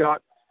said he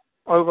got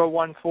over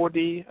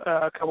 140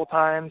 a couple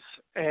times,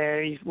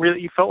 and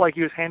he felt like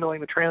he was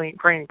handling the training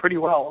pretty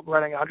well,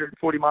 running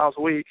 140 miles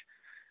a week.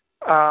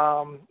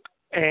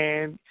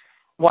 And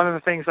one of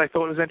the things I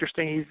thought was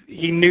interesting,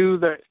 he knew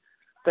that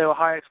there were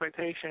high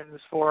expectations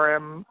for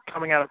him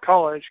coming out of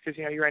college, because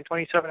he ran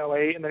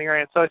 27:08, and then he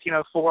ran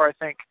 13:04, I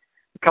think,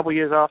 a couple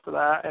years after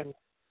that, and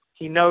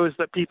he knows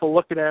that people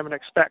look at him and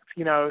expect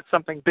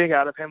something big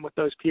out of him with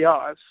those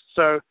PRs.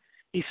 So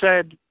he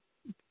said,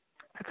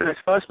 for his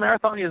first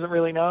marathon, he doesn't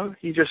really know.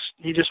 He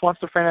just wants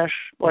to finish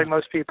like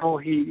most people.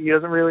 He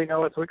doesn't really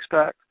know what to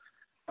expect.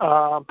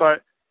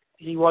 But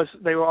they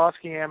were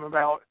asking him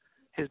about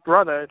his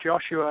brother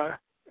Joshua,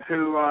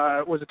 who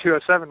was a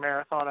 2:07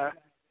 marathoner,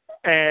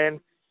 and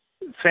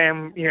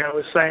Sam,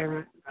 was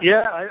saying,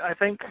 yeah, I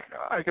think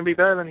I can be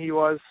better than he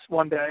was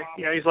one day.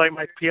 He's like,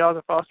 my PRs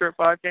are faster at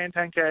 5K and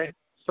 10K,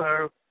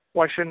 so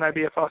why shouldn't I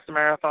be a faster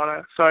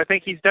marathoner? So I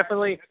think he's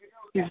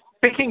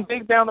thinking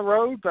big down the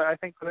road, but I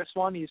think for this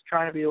one, he's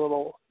trying to be a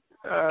little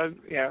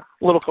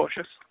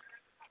cautious.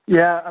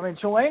 Yeah,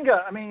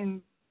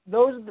 Chalanga,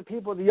 those are the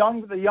people, the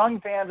young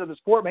fans of the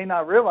sport may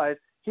not realize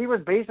he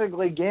was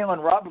basically Galen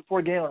Rupp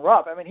before Galen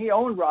Rupp. He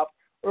owned Rupp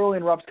early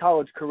in Rupp's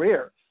college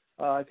career.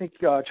 I think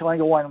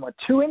Chalanga won,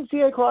 2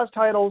 NCAA cross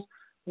titles,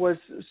 was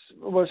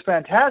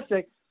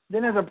fantastic.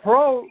 Then as a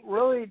pro,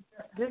 really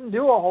didn't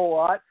do a whole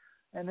lot.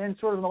 And then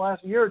sort of in the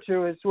last year or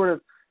two has sort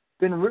of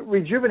been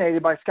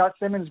rejuvenated by Scott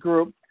Simmons'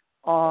 group.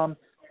 And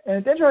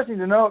it's interesting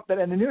to note that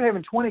in the New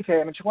Haven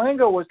 20K,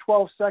 Chalanga was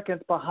 12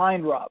 seconds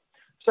behind Rupp.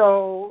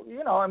 So,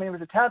 it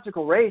was a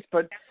tactical race,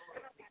 but,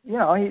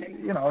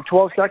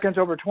 12 seconds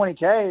over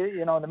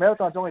 20K, the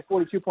marathon's only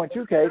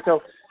 42.2K.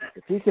 So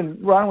if he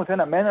can run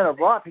within a minute of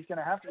Rupp, he's going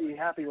to have to be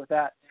happy with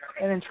that.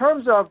 And in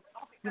terms of,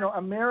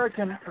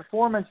 American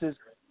performances,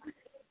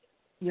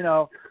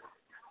 no,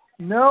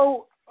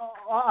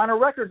 on a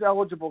records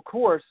eligible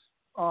course,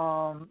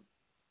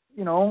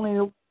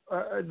 only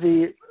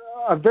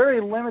a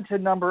very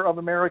limited number of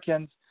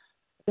Americans,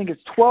 I think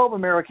it's 12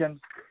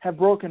 Americans, have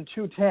broken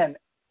 2:10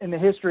 in the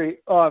history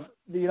of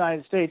the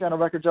United States on a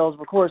records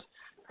eligible course.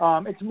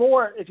 It's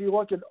more, if you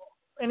look at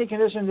any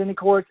conditions, any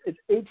course, it's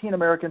 18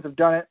 Americans have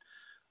done it.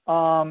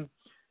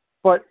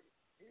 But,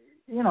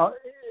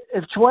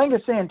 if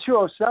Chalanga's saying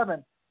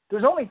 2:07,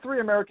 there's only 3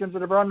 Americans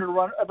that have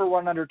ever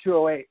run under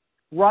 2:08.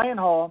 Ryan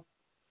Hall,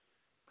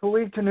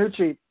 Khalid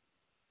Kanuchi,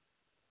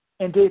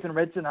 and Dathan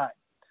Ritzenheim.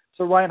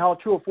 So Ryan Hall,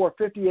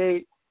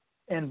 2:04.58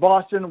 in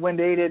Boston,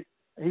 wind-aided.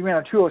 He ran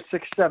a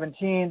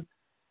 2:06.17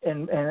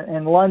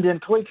 in London.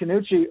 Khalid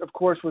Kanuchi, of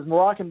course, was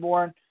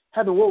Moroccan-born,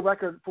 had the world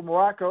record for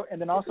Morocco,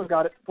 and then also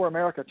got it for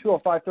America,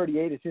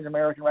 2:05.38 is his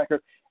American record.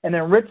 And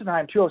then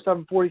Ritzenheim,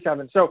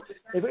 2:07.47. So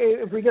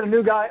if we get a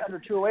new guy under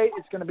 2:08,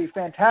 it's going to be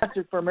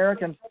fantastic for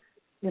Americans,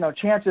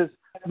 chances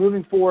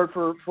moving forward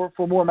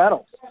for more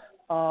medals.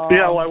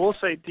 I will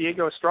say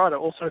Diego Estrada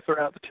also threw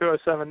out the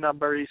 2:07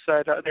 number. He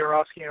said they were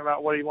asking him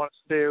about what he wants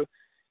to do.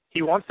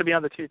 He wants to be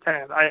on the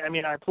 2:10.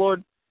 I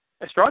applaud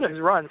Estrada, who's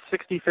run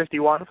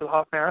 60:51 for the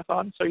half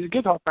marathon, so he's a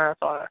good half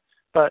marathoner,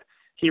 but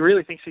he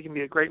really thinks he can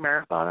be a great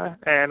marathoner,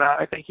 and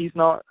I think he's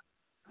not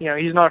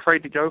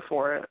afraid to go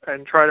for it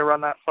and try to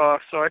run that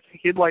fast. So I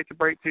think he'd like to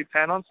break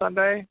 2:10 on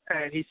Sunday,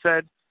 and he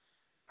said,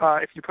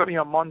 if you put me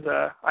on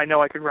Monza, I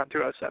know I could run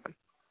 2:07.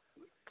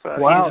 So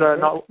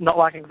he's not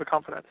lacking for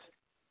confidence.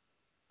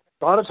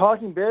 A lot of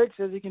talking big,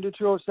 says he can do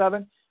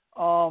 2:07.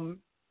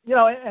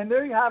 And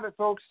there you have it,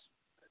 folks.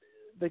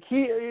 The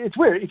key, it's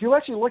weird. If you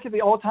actually look at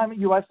the all-time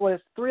U.S.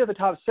 list, 3 of the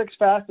top 6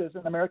 fastest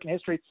in American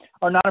history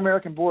are not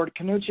American born: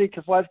 Kanuchi,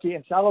 Keflezighi,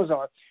 and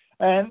Salazar.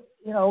 And,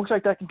 it looks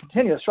like that can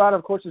continue. Estrada,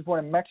 of course, is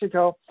born in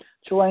Mexico,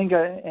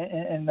 Chalanga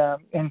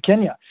in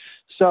Kenya.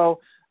 So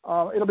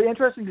it'll be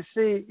interesting to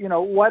see,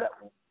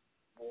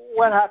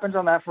 what happens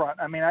on that front.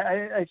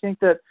 I think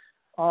that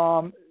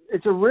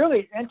it's a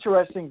really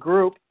interesting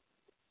group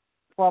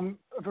from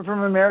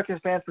American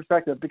fans'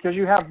 perspective, because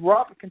you have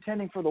Rupp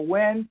contending for the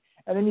win,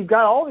 and then you've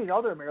got all these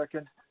other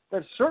Americans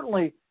that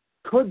certainly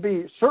could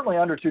be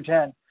under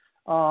 2:10,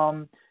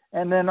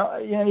 and then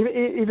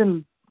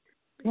even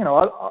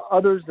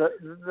others that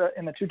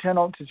in the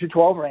 2:10 to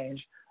 2:12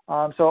 range.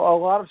 So a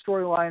lot of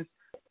storylines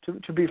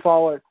to be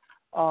followed.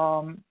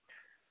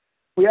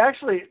 We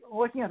actually,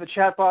 looking at the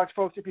chat box,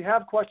 folks, if you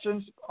have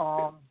questions,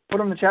 put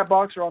them in the chat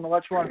box or on the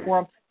Let's Run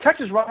forum.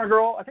 Texas Runner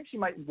Girl, I think she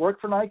might work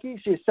for Nike.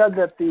 She said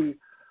that the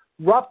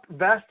Rupp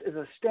vest is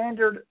a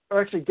standard,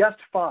 or actually Guest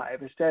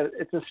 5.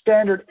 It's a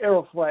standard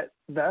Aeroflot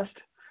vest.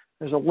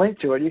 There's a link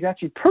to it. You can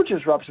actually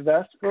purchase Rupp's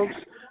vest, folks,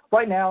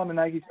 right now on the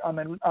Nike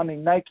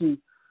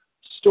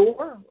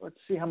store. Let's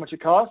see how much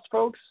it costs,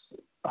 folks.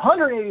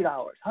 $180.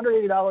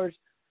 $180.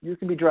 You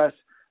can be dressed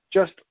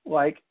just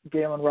like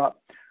Galen Rupp.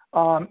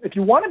 If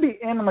you want to be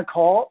in on the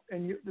call,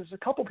 and there's a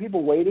couple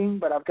people waiting,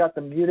 but I've got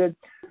them muted.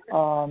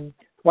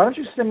 Why don't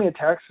you send me a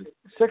text,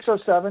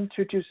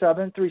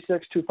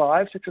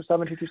 607-227-3625,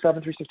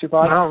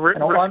 607-227-3625. No,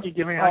 Ricky,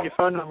 give me out your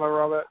phone number,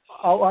 Robert.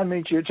 I'll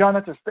unmute you. John,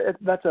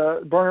 that's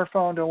a burner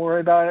phone. Don't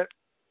worry about it.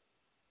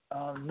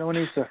 No one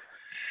needs to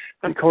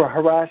be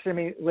harassing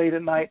me late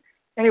at night.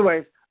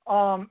 Anyways,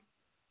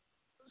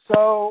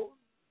 so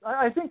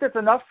I think that's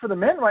enough for the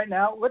men right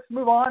now. Let's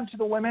move on to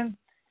the women.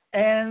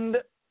 And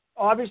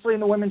obviously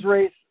in the women's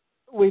race,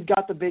 we've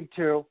got the big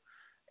two.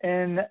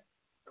 And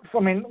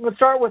let's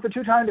start with the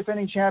two-time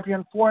defending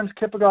champion, Florence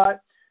Kiplagat.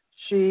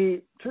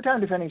 She,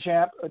 two-time defending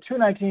champ, a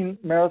 2:19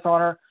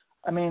 marathoner.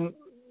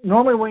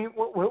 Normally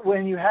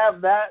when you have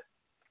that,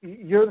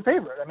 you're the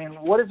favorite.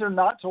 What is there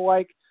not to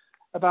like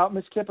about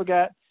Miss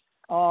Kiplagat?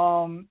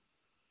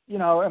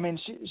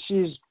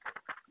 She's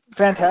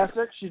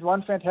fantastic. She's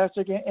run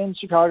fantastic in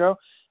Chicago.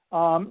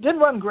 Didn't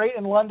run great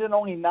in London,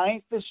 only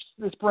 9th this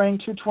spring,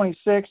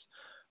 2:26.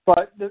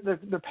 But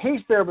the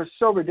pace there was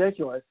so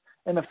ridiculous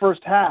in the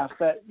first half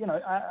that,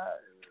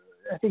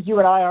 I think you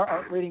and I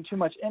are reading too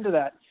much into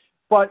that.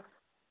 But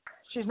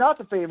she's not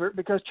the favorite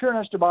because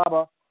Tirunesh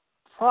Dibaba,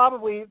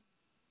 probably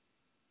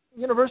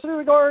universally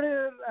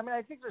regarded,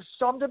 I think there's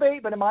some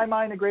debate, but in my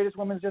mind, the greatest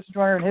women's distance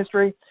runner in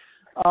history,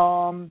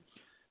 who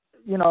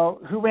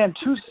ran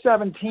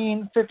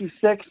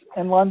 2:17.56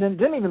 in London,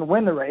 didn't even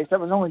win the race.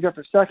 That was only good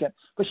for second.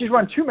 But she's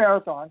run 2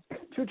 marathons,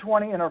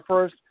 2:20 in her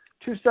first,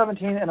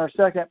 2:17 in her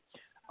second.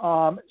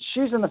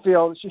 She's in the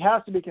field. She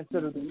has to be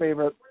considered the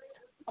favorite.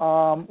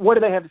 What do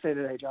they have to say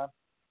today, John?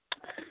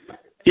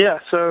 Yeah,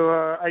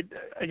 so I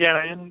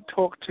didn't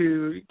talk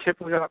to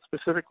Kiplagat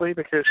specifically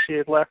because she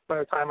had left by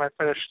the time I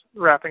finished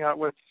wrapping up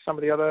with some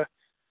of the other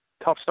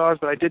top stars,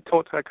 but I did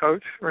talk to her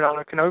coach,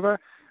 Renato Canova,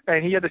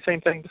 and he had the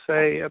same thing to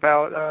say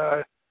about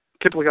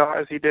Kiplagat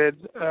as he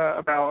did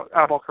about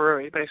Abel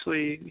Karui.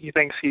 Basically, he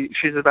thinks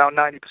she's about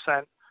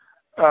 90%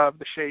 of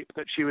the shape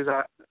that she was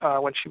at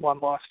when she won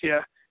last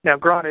year. Now,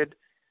 granted,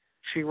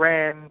 she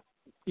ran,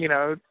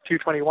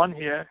 2:21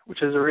 here,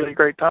 which is a really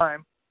great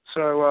time.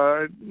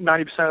 So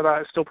 90% of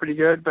that is still pretty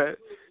good, but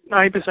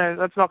 90%,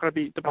 that's not going to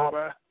beat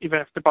Dibaba,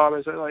 even if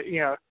Dibaba's at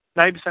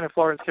 90% of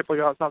Florence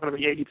Kiplagat is not going to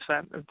be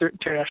 80% of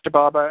Tirunesh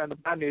Dibaba. And the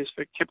bad news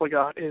for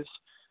Kiplagat is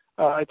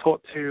I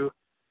talked to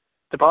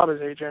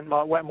Dibaba's agent,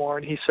 Mark Wetmore,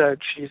 and he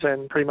said she's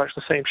in pretty much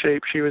the same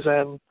shape she was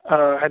in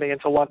heading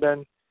into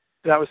London.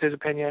 That was his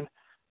opinion.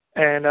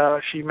 And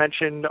she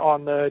mentioned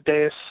on the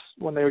dais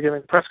when they were giving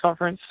the press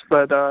conference,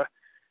 but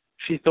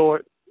she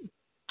thought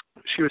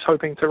she was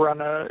hoping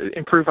to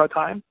improve her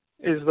time,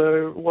 is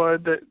the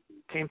word that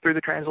came through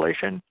the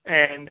translation.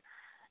 And,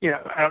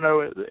 I don't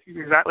know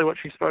exactly what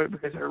she spoke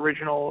because her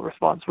original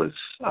response was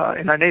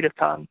in her native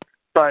tongue.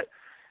 But,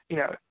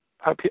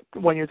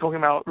 when you're talking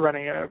about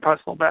running a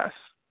personal best,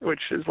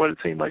 which is what it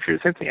seemed like she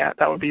was hinting at,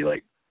 that would be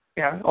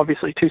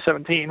obviously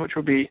 2:17, which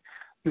would be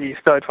the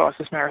third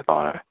fastest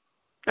marathoner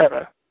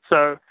ever.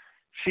 So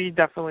she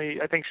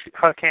definitely, I think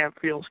her camp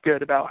feels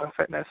good about her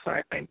fitness, and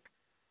I think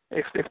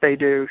if they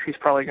do, she's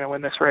probably going to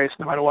win this race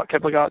no matter what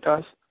Kiplagat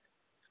does.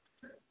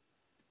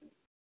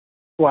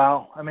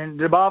 Wow.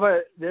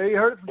 Dibaba, there you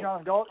heard it from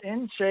John Galt,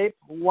 in shape,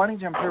 wanting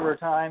to improve her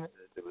time.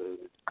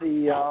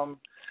 The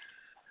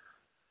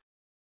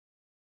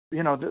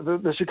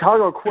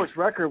Chicago course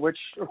record, which,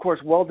 of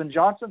course, Weldon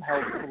Johnson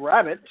held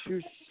rabbit,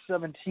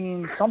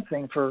 2:17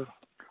 something for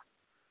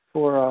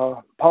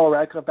Paula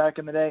Radcliffe back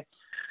in the day,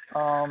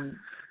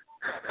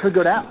 could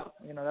go down.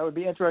 That would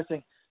be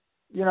interesting.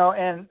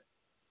 And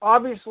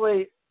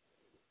obviously,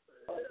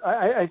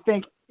 I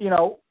think,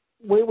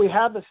 we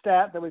have the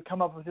stat that we've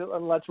come up with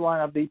on Let's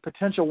Run of the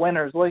potential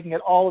winners, looking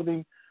at all of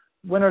the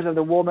winners of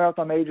the World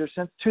Marathon Major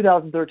since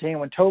 2013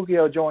 when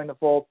Tokyo joined the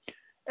fold.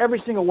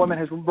 Every single woman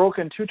has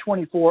broken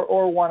 2:24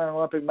 or won an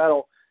Olympic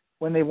medal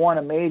when they won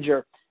a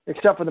major,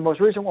 except for the most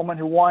recent woman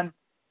who won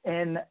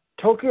in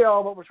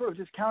Tokyo, but we're sort of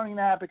discounting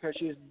that because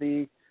she's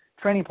the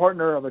training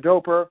partner of a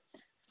doper.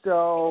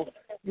 So,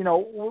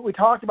 we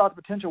talked about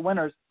the potential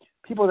winners,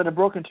 people that have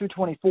broken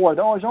 2:24.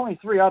 There's only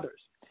 3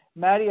 others.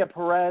 Madia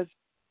Perez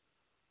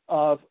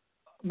of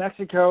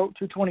Mexico,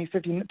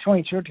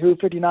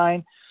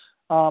 2:22:59,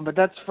 but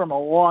that's from a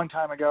long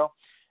time ago.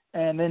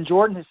 And then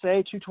Jordan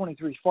Hissay,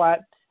 2:23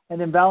 flat,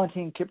 and then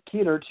Valentin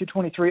Kipketer,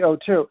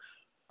 2:23:02.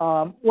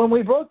 When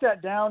we broke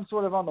that down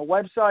sort of on the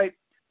website,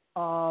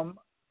 I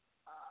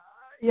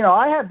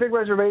had big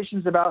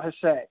reservations about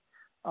Hissay.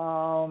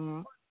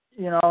 And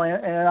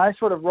I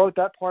sort of wrote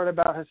that part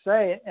about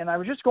Hissay, and I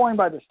was just going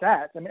by the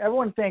stats.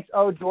 Everyone thinks,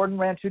 Jordan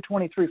ran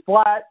 2:23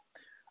 flat.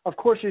 Of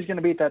course she's going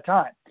to beat that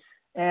time.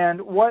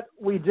 And what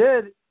we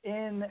did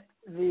in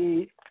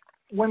the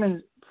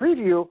women's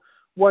preview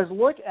was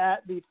look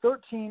at the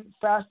 13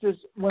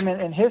 fastest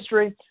women in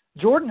history.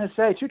 Jordan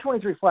Hissay,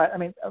 2:23 flat.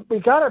 We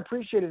got to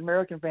appreciate as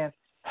American fans,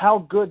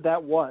 how good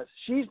that was.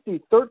 She's the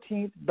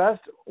 13th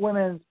best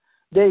women's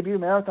debut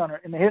marathoner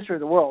in the history of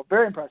the world.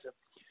 Very impressive.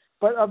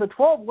 But of the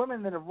 12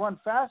 women that have run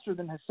faster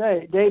than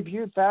Hasay,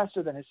 debuted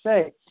faster than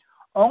Hasay,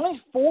 only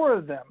 4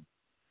 of them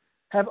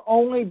have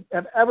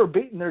ever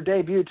beaten their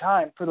debut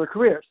time for their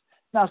careers.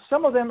 Now,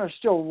 some of them are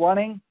still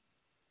running.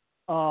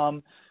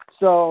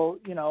 So,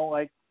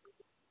 like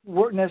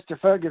Wurtness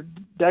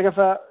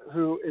Degefa,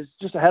 who is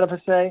just ahead of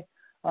Hasay,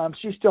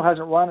 she still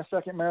hasn't run a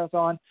second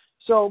marathon.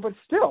 So, but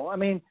still, I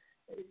mean,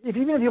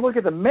 even if you look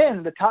at the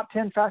men, the top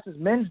 10 fastest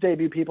men's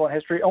debut people in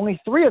history, only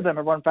 3 of them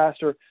have run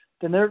faster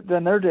than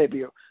their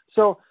debut.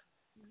 So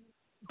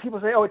people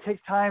say, oh, it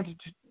takes time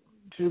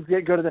to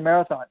get good at the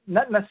marathon.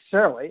 Not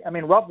necessarily. I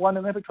mean, Rupp won the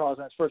Olympic trials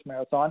in his first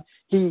marathon.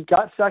 He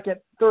got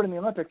third in the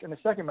Olympics in the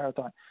second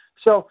marathon.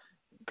 So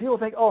people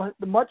think, a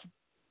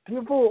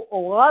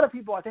lot of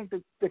people, I think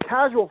the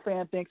casual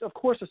fan thinks, of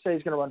course, Hasay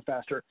is going to run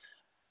faster.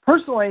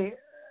 Personally,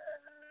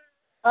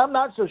 I'm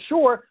not so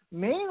sure,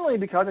 mainly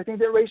because I think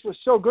that race was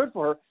so good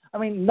for her. I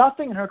mean,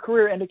 nothing in her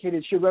career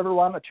indicated she would ever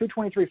run a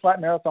 2:23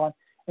 flat marathon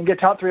and get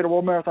top 3 at a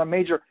World Marathon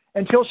Major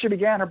until she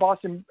began her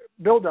Boston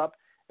build-up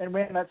and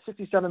ran that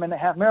 67-minute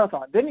half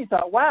marathon. Then you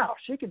thought, wow,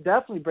 she could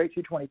definitely break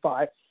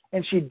 2:25,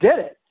 and she did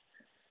it.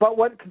 But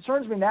what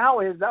concerns me now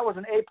is that was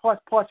an A++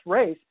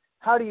 race.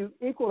 How do you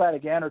equal that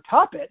again or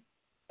top it?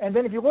 And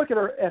then if you look at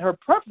her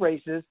prep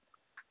races,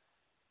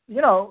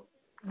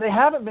 they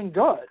haven't been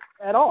good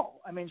at all.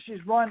 I mean,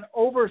 she's run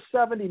over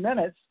 70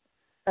 minutes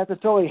at the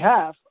Philly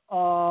half.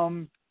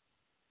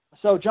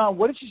 So, John,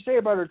 what did she say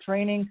about her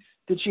training?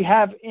 Did she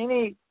have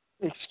any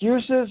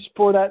excuses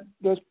for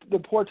the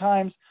poor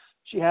times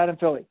she had in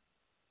Philly?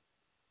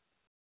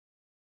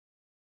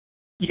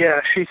 Yeah,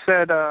 she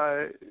said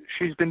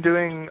she's been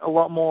doing a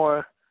lot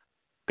more.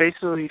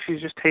 Basically,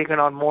 she's just taken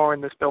on more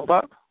in this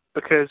build-up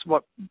because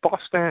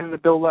Boston, the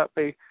build-up,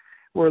 they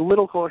were a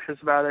little cautious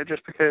about it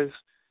just because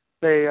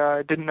they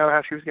didn't know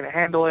how she was going to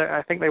handle it.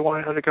 I think they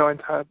wanted her to go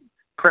into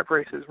prep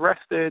races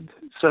rested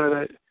so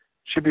that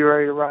she'd be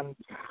ready to run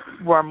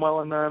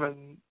well in them,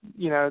 and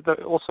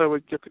that also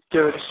would give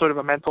her sort of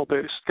a mental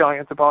boost going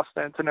into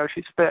Boston to know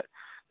she's fit.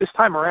 This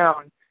time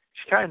around,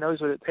 she kind of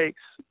knows what it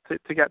takes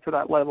to get to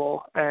that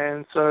level,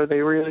 and so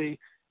they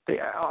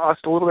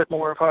asked a little bit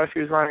more of her. She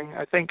was running,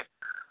 I think,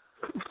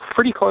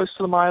 pretty close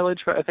to the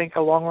mileage, but I think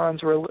her long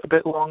runs were a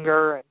bit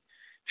longer. And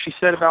she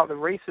said about the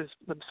races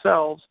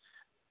themselves,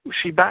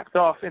 she backed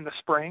off in the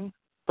spring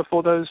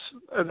before the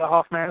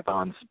half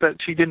marathons, but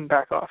she didn't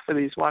back off for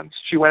these ones.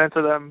 She went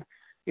into them,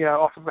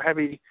 off of a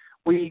heavy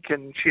week,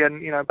 and she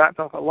hadn't, backed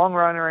off a long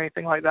run or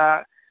anything like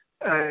that.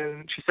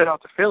 And she said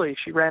out to Philly,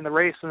 she ran the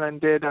race and then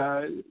did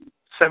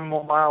 7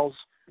 more miles,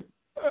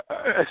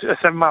 a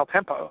 7-mile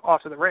tempo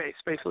after the race,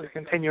 basically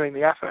continuing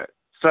the effort.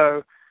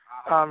 So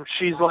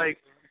she's like,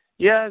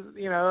 yeah,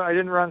 I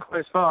didn't run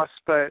quite as fast,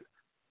 but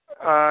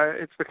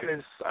it's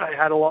because I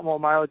had a lot more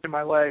mileage in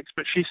my legs.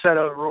 But she said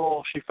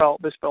overall she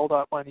felt this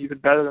build-up went even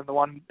better than the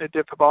one it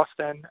did for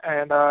Boston,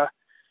 and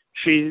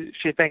she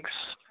thinks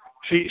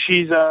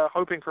she's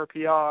hoping for a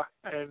PR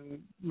and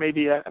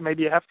maybe a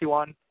hefty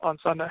one on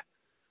Sunday.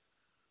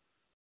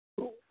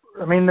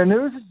 I mean, the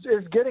news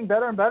is getting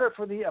better and better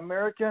for the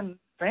American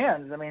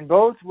fans. I mean,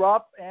 both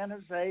Rupp and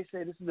Hasay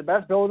say this is the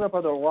best build-up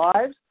of their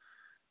lives.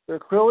 They're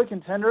clearly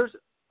contenders.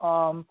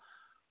 While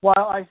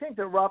I think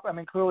that Rupp,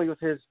 clearly with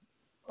his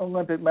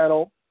Olympic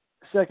medal,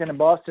 second in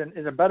Boston,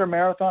 is a better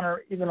marathoner,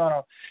 even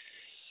on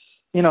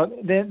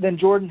than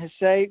Jordan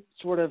Hasay,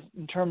 sort of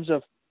in terms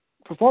of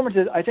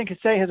performances. I think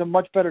Hasay has a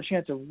much better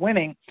chance of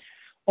winning,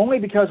 only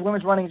because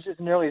women's running is just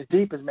nearly as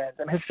deep as men's.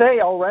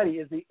 Hasay already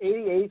is the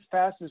 88th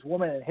fastest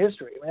woman in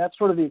history. That's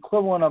sort of the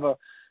equivalent of a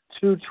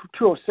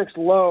 206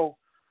 low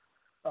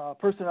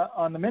person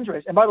on the men's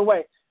race. And by the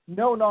way,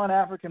 no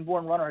non-African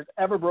born runner has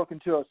ever broken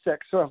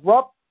 206. So if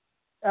Rupp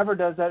ever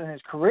does that in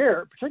his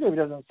career, particularly if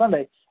he does it on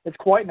Sunday, it's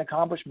quite an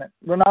accomplishment.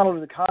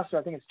 Ronaldo da Costa,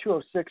 I think it's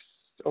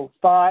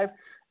 206.05.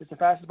 It's the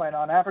fastest by a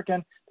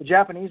non-African. The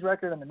Japanese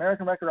record and the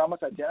American record are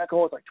almost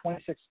identical. It's like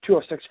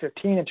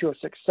 206.15 and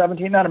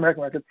 206.17. Not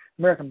American record,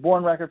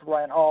 American-born record for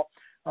Ryan Hall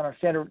on our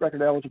standard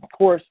record eligible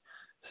course.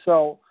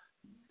 So,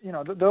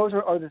 those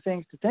are the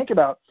things to think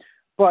about.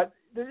 But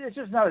it's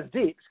just not as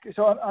deep.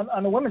 So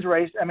on the women's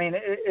race,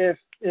 if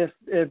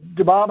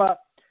Dibaba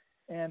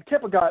and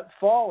Kiplagat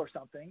fall or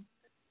something,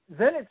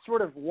 then it's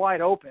sort of wide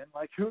open,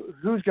 like who's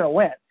going to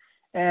win.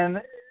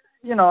 And,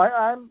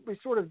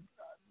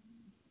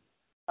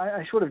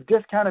 I sort of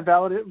discounted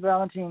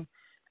Valentin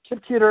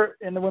Kipketer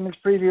in the women's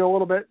preview a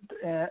little bit.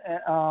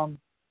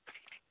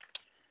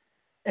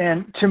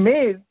 And to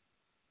me,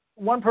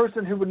 one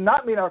person who would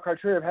not meet our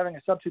criteria of having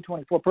a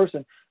sub-224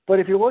 person, but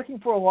if you're looking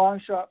for a long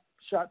shot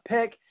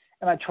pick,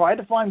 and I tried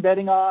to find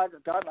betting odds,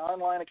 I've got an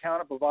online account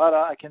at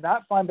Bovada. I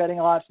cannot find betting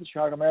odds for the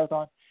Chicago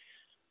Marathon.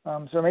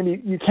 So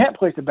maybe you can't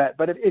place a bet.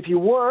 But if you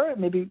were,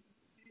 maybe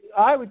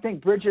I would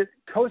think Bridget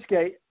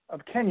Kosgei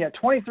of Kenya,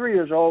 23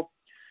 years old.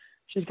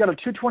 She's got a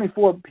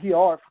 224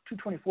 PR,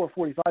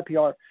 224.45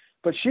 PR.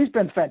 but she's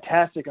been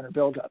fantastic in her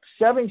build-up.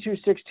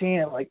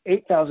 72.16 at like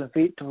 8,000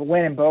 feet to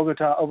win in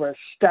Bogota over a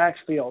stacked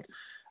field.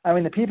 I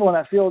mean, the people in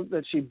that field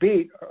that she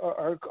beat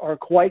are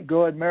quite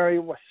good. Mary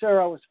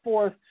Wasera was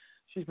fourth.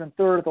 She's been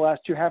third at the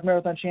last two half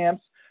marathon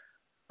champs.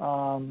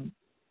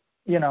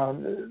 You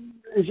know,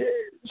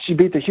 she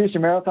beat the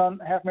Houston Marathon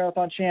half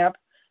marathon champ.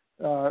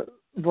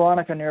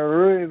 Veronica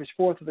Neruri was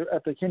fourth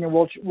at the Kenyan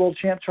World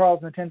Champ trials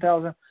in the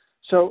 10,000.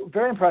 So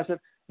very impressive.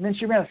 And then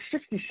she ran a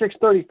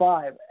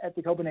 66.35 at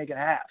the Copenhagen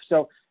half.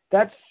 So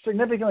that's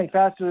significantly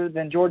faster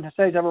than Jordan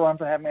Hasay's ever run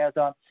for the half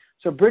marathon.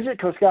 So Bridget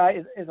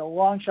Kosgei is a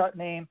long shot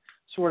name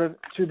sort of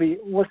to be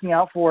looking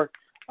out for.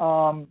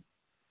 And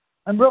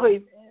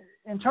really,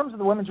 in terms of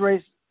the women's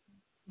race,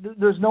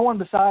 there's no one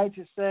besides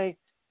to say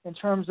in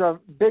terms of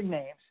big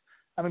names.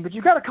 I mean, but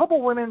you've got a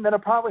couple women that are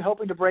probably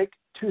hoping to break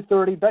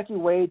 2:30. Becky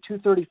Wade,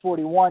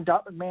 2:30.41.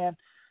 Dot McMahon,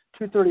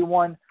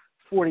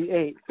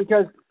 2:31.48.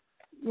 Because,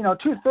 you know,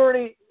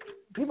 2:30,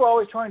 people are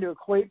always trying to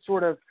equate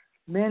sort of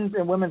men's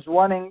and women's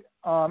running.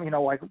 You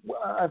know, like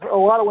a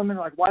lot of women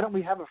are like, why don't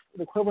we have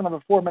the equivalent of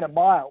a 4-minute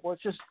mile? Well,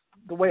 it's just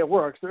the way it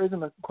works. There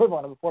isn't an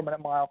equivalent of a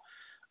 4-minute mile.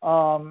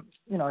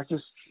 You know, it's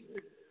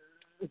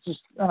just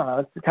I don't know.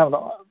 It's kind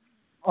of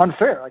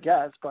unfair, I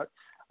guess. But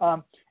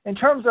in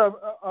terms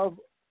of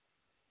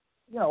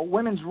you know,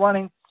 women's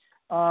running,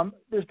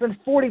 there's been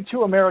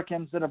 42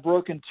 Americans that have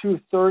broken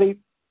 2:30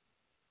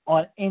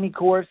 on any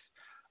course.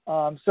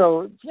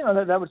 So, you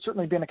know, that would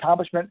certainly be an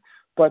accomplishment.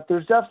 But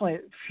there's definitely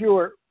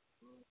fewer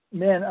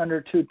men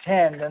under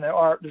 2:10 than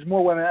there's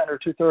more women under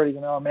 2:30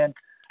 than there are men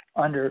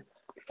under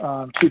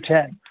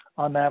 2:10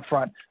 on that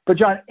front. But,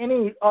 John,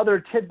 any other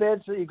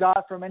tidbits that you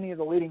got from any of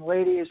the leading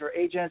ladies or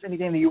agents,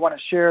 anything that you want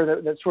to share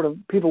that sort of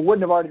people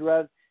wouldn't have already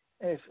read?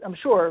 I'm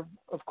sure,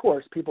 of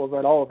course, people have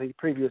read all of the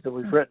previews that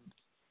we've written.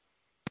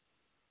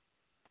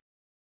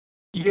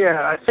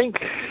 Yeah, I think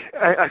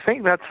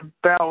that's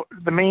about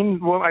the main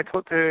one I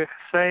talked to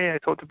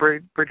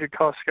Bridget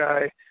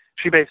Kosgei.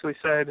 She basically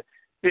said,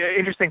 the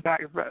interesting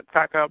fact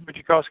about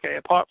Bridget Kosgei,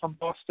 apart from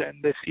Boston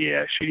this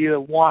year, she either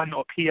won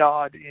or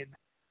PR'd in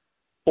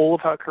all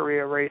of her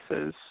career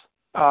races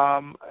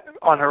on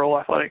her All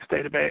Athletics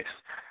database.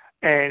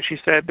 And she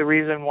said the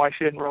reason why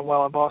she didn't run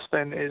well in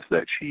Boston is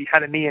that she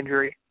had a knee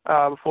injury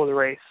before the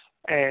race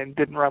and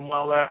didn't run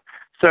well there.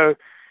 So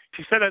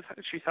she said that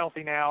she's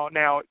healthy now.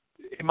 Now,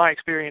 in my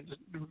experience,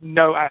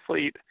 no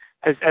athlete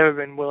has ever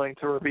been willing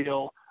to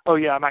reveal, oh,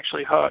 yeah, I'm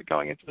actually hurt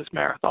going into this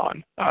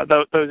marathon.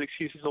 Those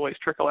excuses always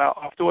trickle out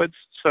afterwards.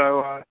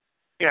 So,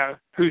 you know,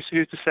 who's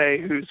to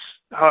say who's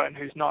hurt and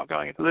who's not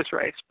going into this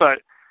race?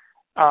 But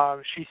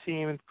she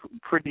seemed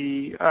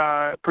pretty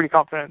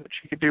confident that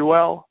she could do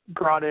well.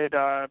 Granted,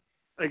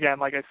 again,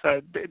 like I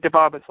said,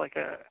 Dibaba's like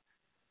a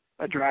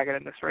dragon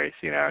in this race.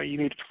 You know, you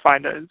need to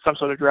find some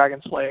sort of dragon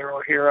slayer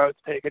or hero to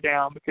take her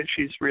down because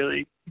she's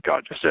really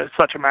got just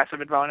such a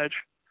massive advantage.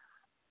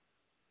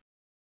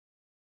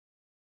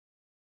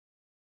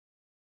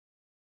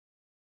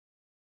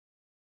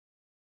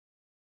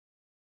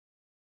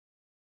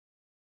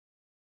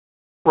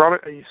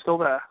 Robert, are you still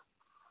there?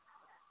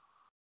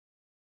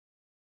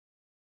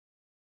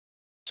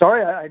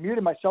 Sorry, I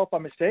muted myself by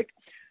mistake.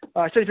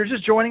 So if you're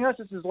just joining us,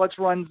 this is Let's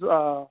Run's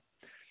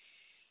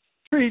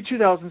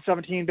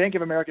pre-2017 Bank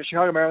of America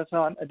Chicago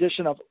Marathon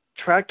edition of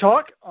Track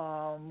Talk.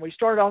 We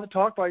started off the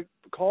talk by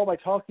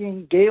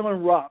talking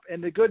Galen Rupp.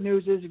 And the good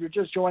news is, if you're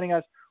just joining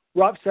us,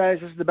 Rupp says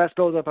this is the best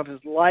build-up of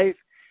his life.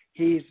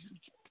 He's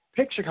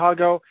picked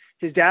Chicago.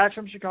 His dad's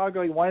from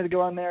Chicago. He wanted to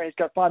go in there. He's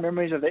got fond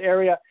memories of the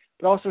area,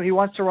 but also he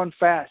wants to run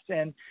fast.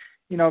 And,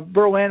 you know,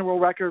 Berlin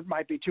world record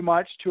might be too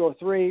much,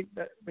 2:03,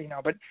 you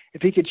know, but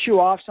if he could chew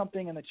off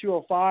something in the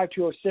 2:05,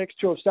 2:06,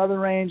 2:07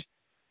 range,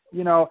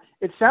 you know,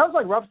 it sounds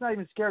like Rupp's not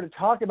even scared to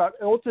talk about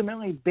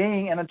ultimately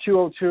being in a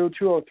 2:02,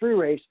 2:03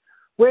 race,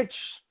 which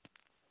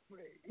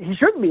he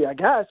shouldn't be, I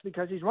guess,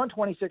 because he's run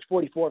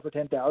 26:44 for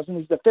 10,000.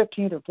 He's the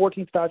 15th or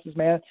 14th fastest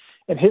man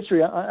in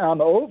history on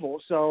the oval.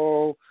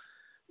 So,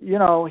 you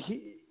know,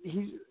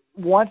 he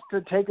wants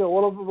to take it a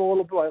little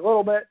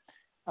bit.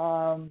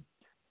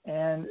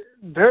 And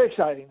very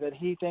exciting that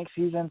he thinks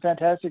he's in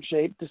fantastic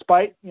shape,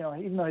 despite, you know,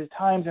 even though his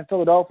times in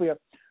Philadelphia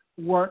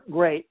weren't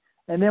great.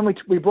 And then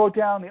we broke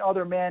down the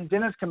other men.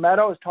 Dennis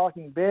Cometto is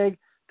talking big,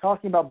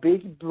 talking about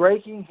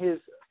breaking his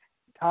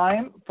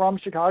time from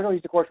Chicago.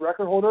 He's the course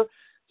record holder,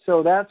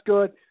 so that's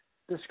good.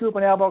 The Scoop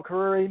and Albert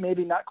Karuri,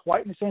 maybe not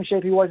quite in the same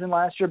shape he was in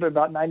last year, but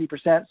about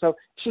 90%. So it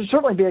should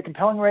certainly be a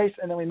compelling race.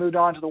 And then we moved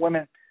on to the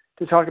women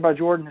to talk about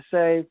Jordan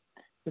Hasay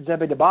and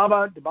Zembe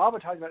Dibaba. Dibaba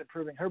talked about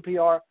improving her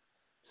PR.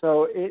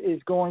 So it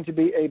is going to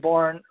be a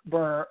barn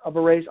burner of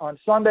a race on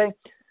Sunday,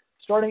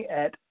 starting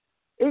at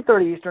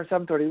 8:30 Eastern,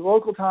 7:30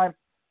 local time.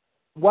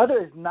 Weather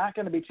is not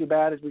going to be too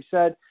bad, as we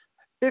said.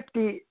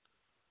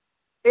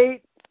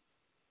 58,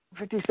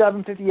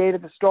 57, 58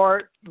 at the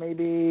start.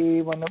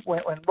 Maybe when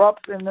Rupp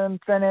and then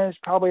finish,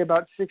 probably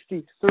about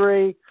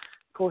 63,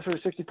 closer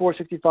to 64,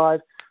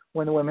 65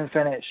 when the women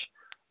finish.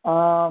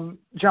 John,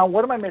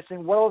 what am I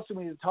missing? What else do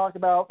we need to talk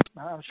about?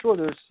 I'm sure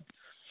there's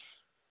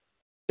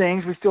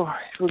things. We're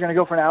going to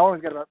go for an hour.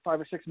 We've got about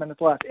 5 or 6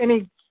 minutes left.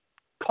 Any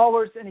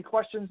callers, any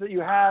questions that you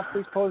have,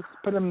 please put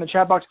them in the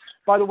chat box.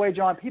 By the way,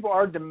 John, people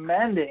are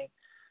demanding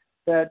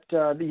that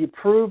you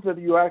prove that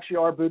you actually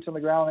are boots on the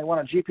ground. They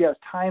want a GPS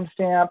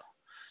timestamp,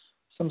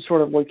 some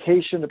sort of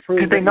location to prove.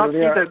 Did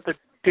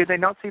they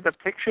not see the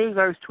pictures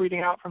I was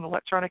tweeting out from the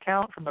Let's Run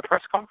account from the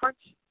press conference?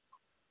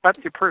 That's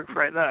your proof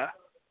right there.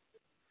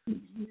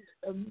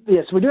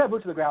 Yes, we do have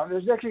boots on the ground.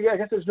 There's actually, I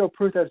guess there's no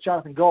proof that it's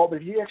Jonathan Gault,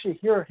 but if you actually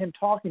hear him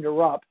talking to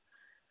Rupp,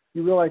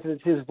 you realize that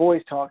it's his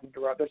voice talking to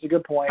Rupp. That's a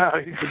good point.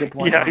 That's a good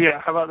point. Yeah.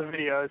 How about the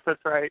videos? That's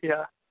right,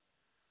 yeah.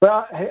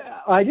 But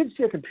I did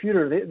see a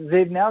computer.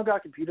 They've now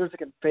got computers that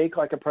can fake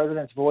like a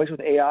president's voice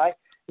with AI.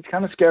 It's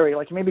kind of scary.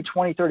 Like maybe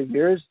 20, 30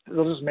 years,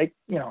 they'll just make,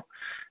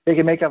 they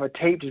can make up a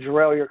tape to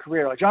derail your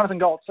career, like Jonathan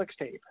Gault 6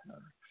 tape,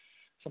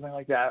 something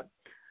like that.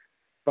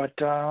 But,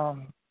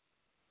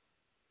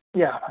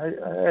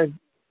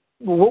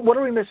 what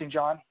are we missing,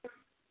 John?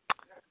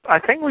 I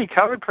think we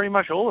covered pretty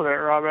much all of it,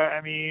 Robert.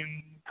 I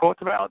mean,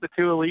 talked about the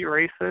 2 elite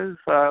races.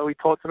 We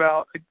talked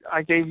about,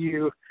 I gave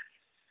you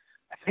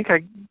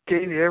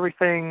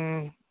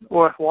everything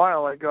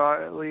worthwhile I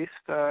got, at least.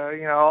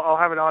 I'll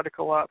have an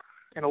article up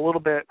in a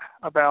little bit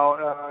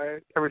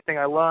about everything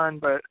I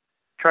learned, but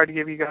try to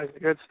give you guys the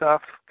good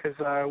stuff because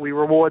we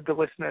reward the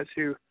listeners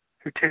who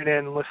tune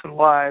in and listen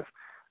live.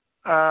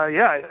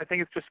 I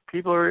think it's just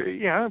people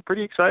are,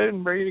 pretty excited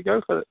and ready to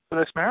go for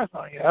this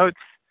marathon.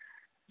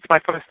 It's my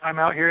first time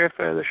out here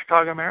for the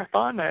Chicago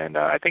Marathon, and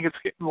I think it's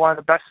one of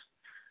the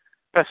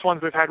best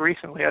ones we've had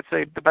recently. I'd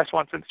say the best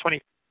one since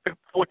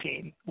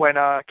 2014 when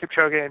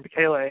Kipchoge and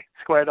Bekele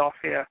squared off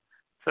here.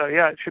 So,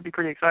 it should be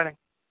pretty exciting.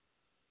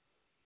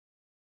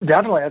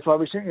 Definitely. That's why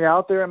we're seeing it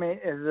out there. I mean,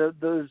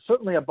 there's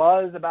certainly a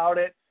buzz about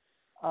it.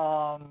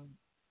 And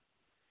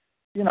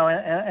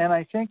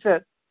I think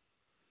that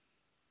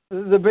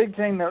the big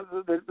thing,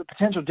 the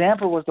potential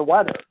damper was the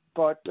weather.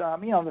 But,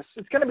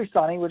 it's going to be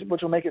sunny,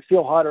 which will make it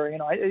feel hotter.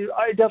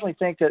 I definitely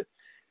think that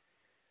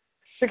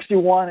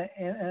 61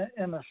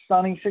 in the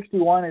sunny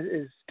 61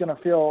 is going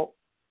to feel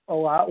a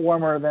lot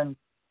warmer than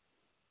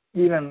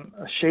even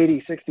a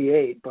shady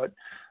 68. But,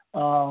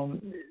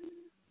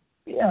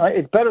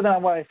 it's better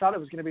than what I thought it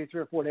was going to be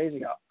 3 or 4 days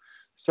ago.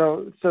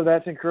 So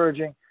that's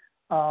encouraging.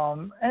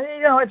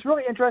 It's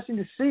really interesting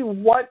to see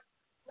what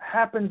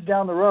happens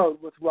down the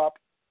road with Rupp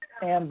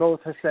and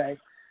both Hasay.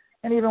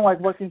 And even like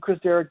what can Chris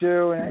Derrick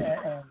do?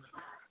 And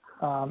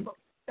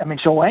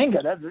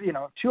Shalenga,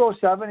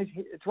 207,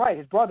 it's right,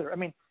 his brother. I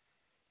mean,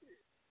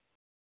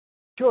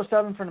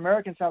 207 for an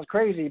American sounds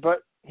crazy,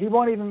 but he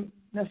won't even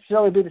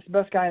necessarily be the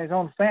best guy in his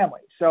own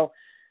family. So,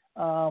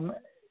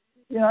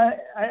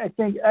 I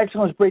think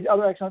excellence breeds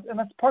other excellence, and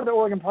that's part of the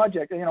Oregon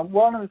Project.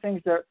 One of the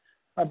things that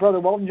my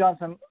brother Weldon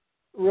Johnson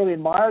really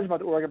admires about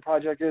the Oregon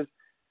Project is,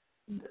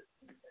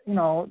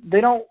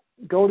 they don't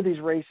go to these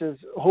races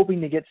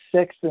hoping to get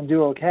sixth and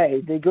do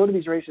okay. They go to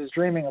these races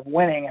dreaming of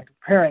winning and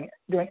preparing,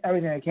 doing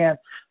everything they can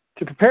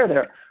to prepare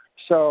there.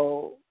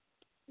 So,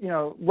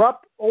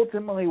 Rupp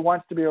ultimately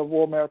wants to be a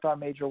World Marathon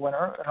Major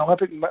winner, an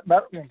Olympic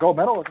gold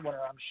medalist winner,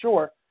 I'm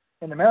sure,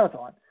 in the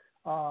marathon.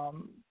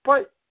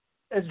 But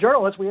as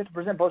journalists, we have to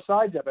present both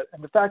sides of it.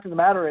 And the fact of the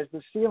matter is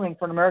the ceiling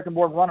for an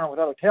American-born runner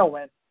without a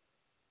tailwind,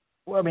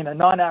 a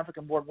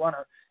non-African-born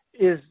runner,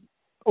 is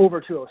over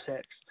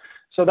 206.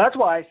 So that's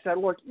why I said,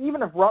 look,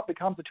 even if Rupp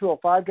becomes a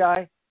 205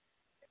 guy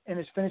and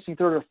is finishing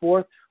third or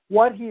fourth,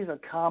 what he's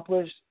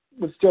accomplished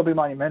would still be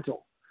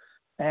monumental.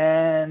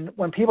 And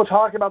when people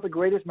talk about the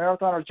greatest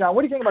marathoners, John,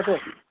 what do you think about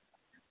this?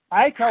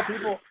 I tell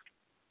people,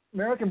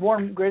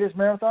 American-born greatest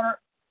marathoner,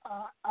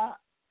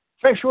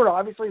 Frank Shorter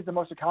obviously is the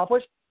most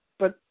accomplished,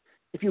 but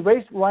if you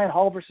race Ryan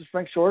Hall versus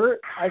Frank Shorter,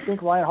 I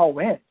think Ryan Hall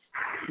wins.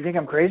 You think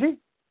I'm crazy?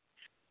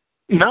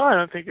 No, I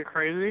don't think you're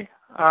crazy.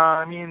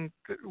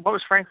 What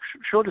was Frank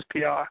Shorter's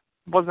PR?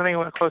 It wasn't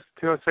anywhere close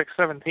to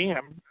 206.17.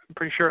 I'm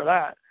pretty sure of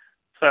that.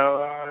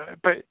 So,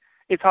 but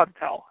it's hard to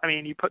tell.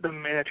 You put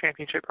them in a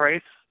championship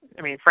race.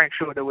 Frank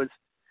Shorter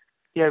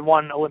he had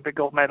 1 Olympic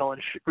gold medal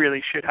and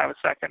really should have a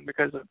second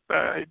because of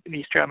an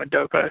East German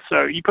doper.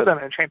 So you put them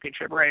in a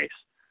championship race.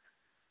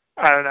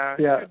 I don't know.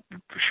 Yeah.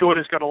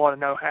 Shorter's got a lot of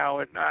know-how,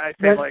 and I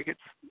feel like it's,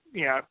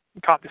 you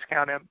can't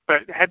discount him.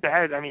 But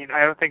head-to-head, I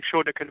don't think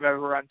Shorter could have ever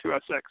run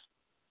 206.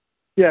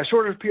 Yeah,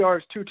 Shorter's PR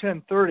is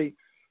 2:10:30.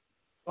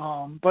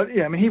 But,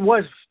 he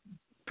was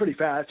pretty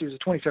fast. He was a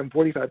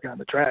 27:45 guy on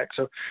the track.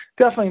 So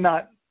definitely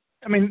not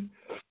 –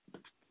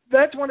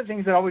 that's one of the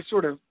things that always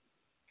sort of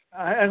 –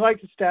 I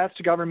like the stats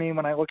to govern me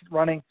when I look at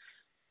running.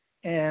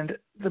 And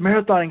the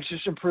marathoning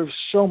just improved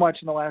so much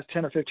in the last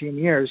 10 or 15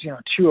 years,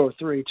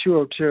 203,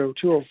 202,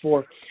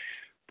 204.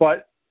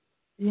 But,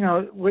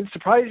 what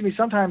surprises me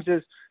sometimes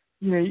is,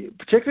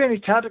 particularly in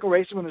these tactical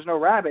races when there's no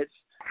rabbits,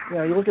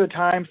 you look at the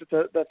times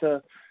that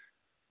the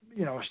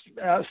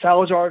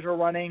Salazars were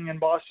running in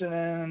Boston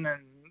and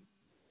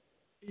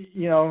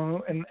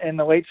in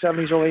the late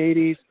 70s, early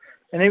 80s,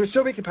 and they would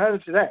still be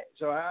competitive today.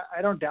 So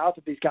I don't doubt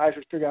that these guys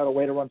would figure out a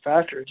way to run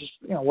faster. It just,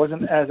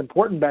 wasn't as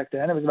important back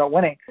then. It was about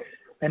winning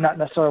and not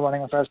necessarily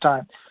running a fast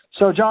time.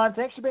 So, John,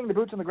 thanks for being the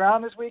boots on the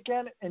ground this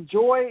weekend.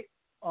 Enjoy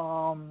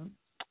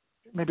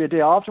maybe a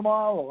day off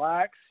tomorrow,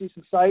 relax, see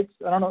some sights.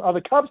 I don't know. Are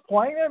the Cubs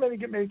playing there?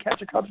 Maybe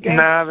catch a Cubs game?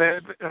 No,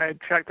 I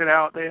checked it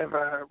out. They have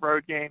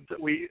road games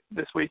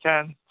this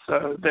weekend,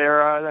 so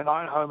they're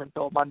not home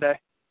until Monday.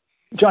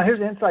 John, here's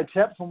an inside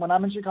tip from when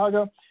I'm in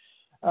Chicago.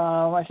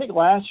 I think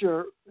last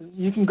year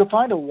you can go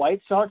find a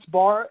White Sox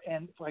bar,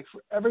 and like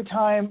for every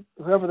time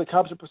the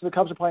Cubs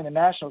are playing the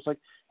Nationals, like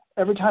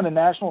every time the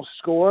Nationals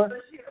score,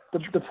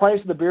 the price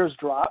of the beers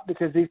drop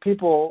because these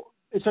people,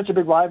 it's such a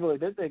big rivalry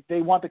that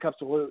they want the Cubs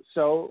to lose.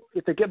 So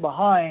if they get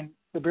behind,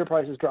 the beer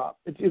prices drop.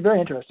 It's very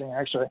interesting,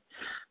 actually.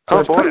 So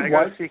oh boy, I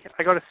got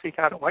to seek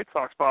out a White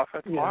Sox bar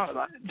for tomorrow.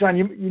 Yeah. John,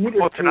 you need to.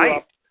 Well,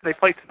 tonight they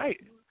play tonight.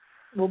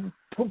 Well,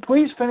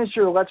 please finish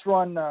your Let's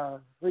Run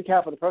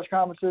recap of the press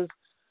conferences.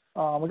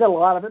 We got a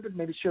lot of it, but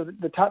maybe share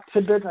the top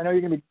tidbits. I know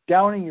you're going to be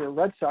downing your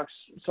Red Sox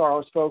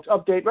sorrows, folks.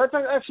 Update. Red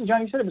Sox, actually,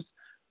 John, you said it was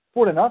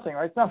 4-0,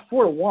 right? It's not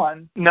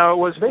 4-1. No, it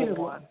was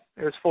 4-1.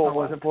 It was 4-1. Oh,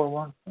 was it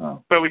 4-1?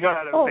 Oh. But we got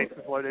out of a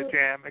bases loaded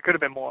jam. It could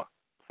have been more.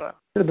 So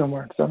could have been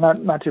more. So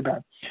not too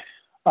bad.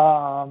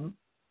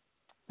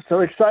 So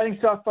exciting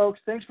stuff, folks.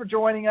 Thanks for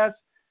joining us.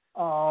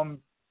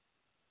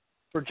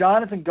 For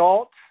Jonathan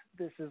Gault,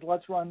 this is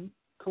Let's Run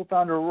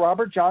co-founder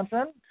Robert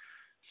Johnson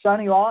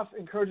signing off,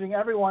 encouraging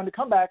everyone to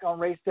come back on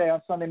race day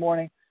on Sunday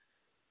morning,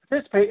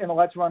 participate in the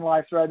Let's Run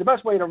live thread. The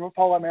best way to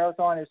follow a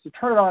marathon is to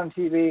turn it on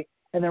TV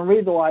and then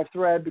read the live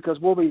thread because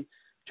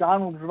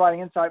John will be providing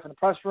insight from the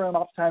press room.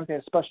 Oftentimes they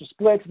have special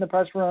splits in the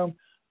press room,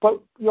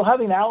 but you'll have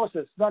the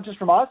analysis, not just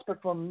from us,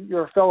 but from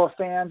your fellow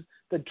fans,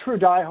 the true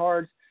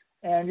diehards,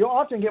 and you'll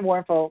often get more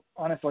info,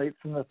 honestly,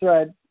 from the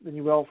thread than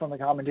you will from the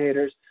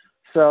commentators.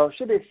 So it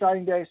should be an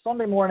exciting day.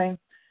 Sunday morning,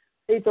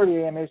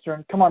 8:30 a.m.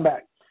 Eastern. Come on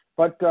back.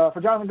 But for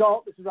Jonathan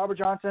Gault, this is Robert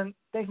Johnson.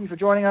 Thank you for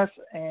joining us,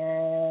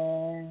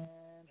 and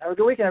have a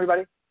good weekend,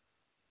 everybody.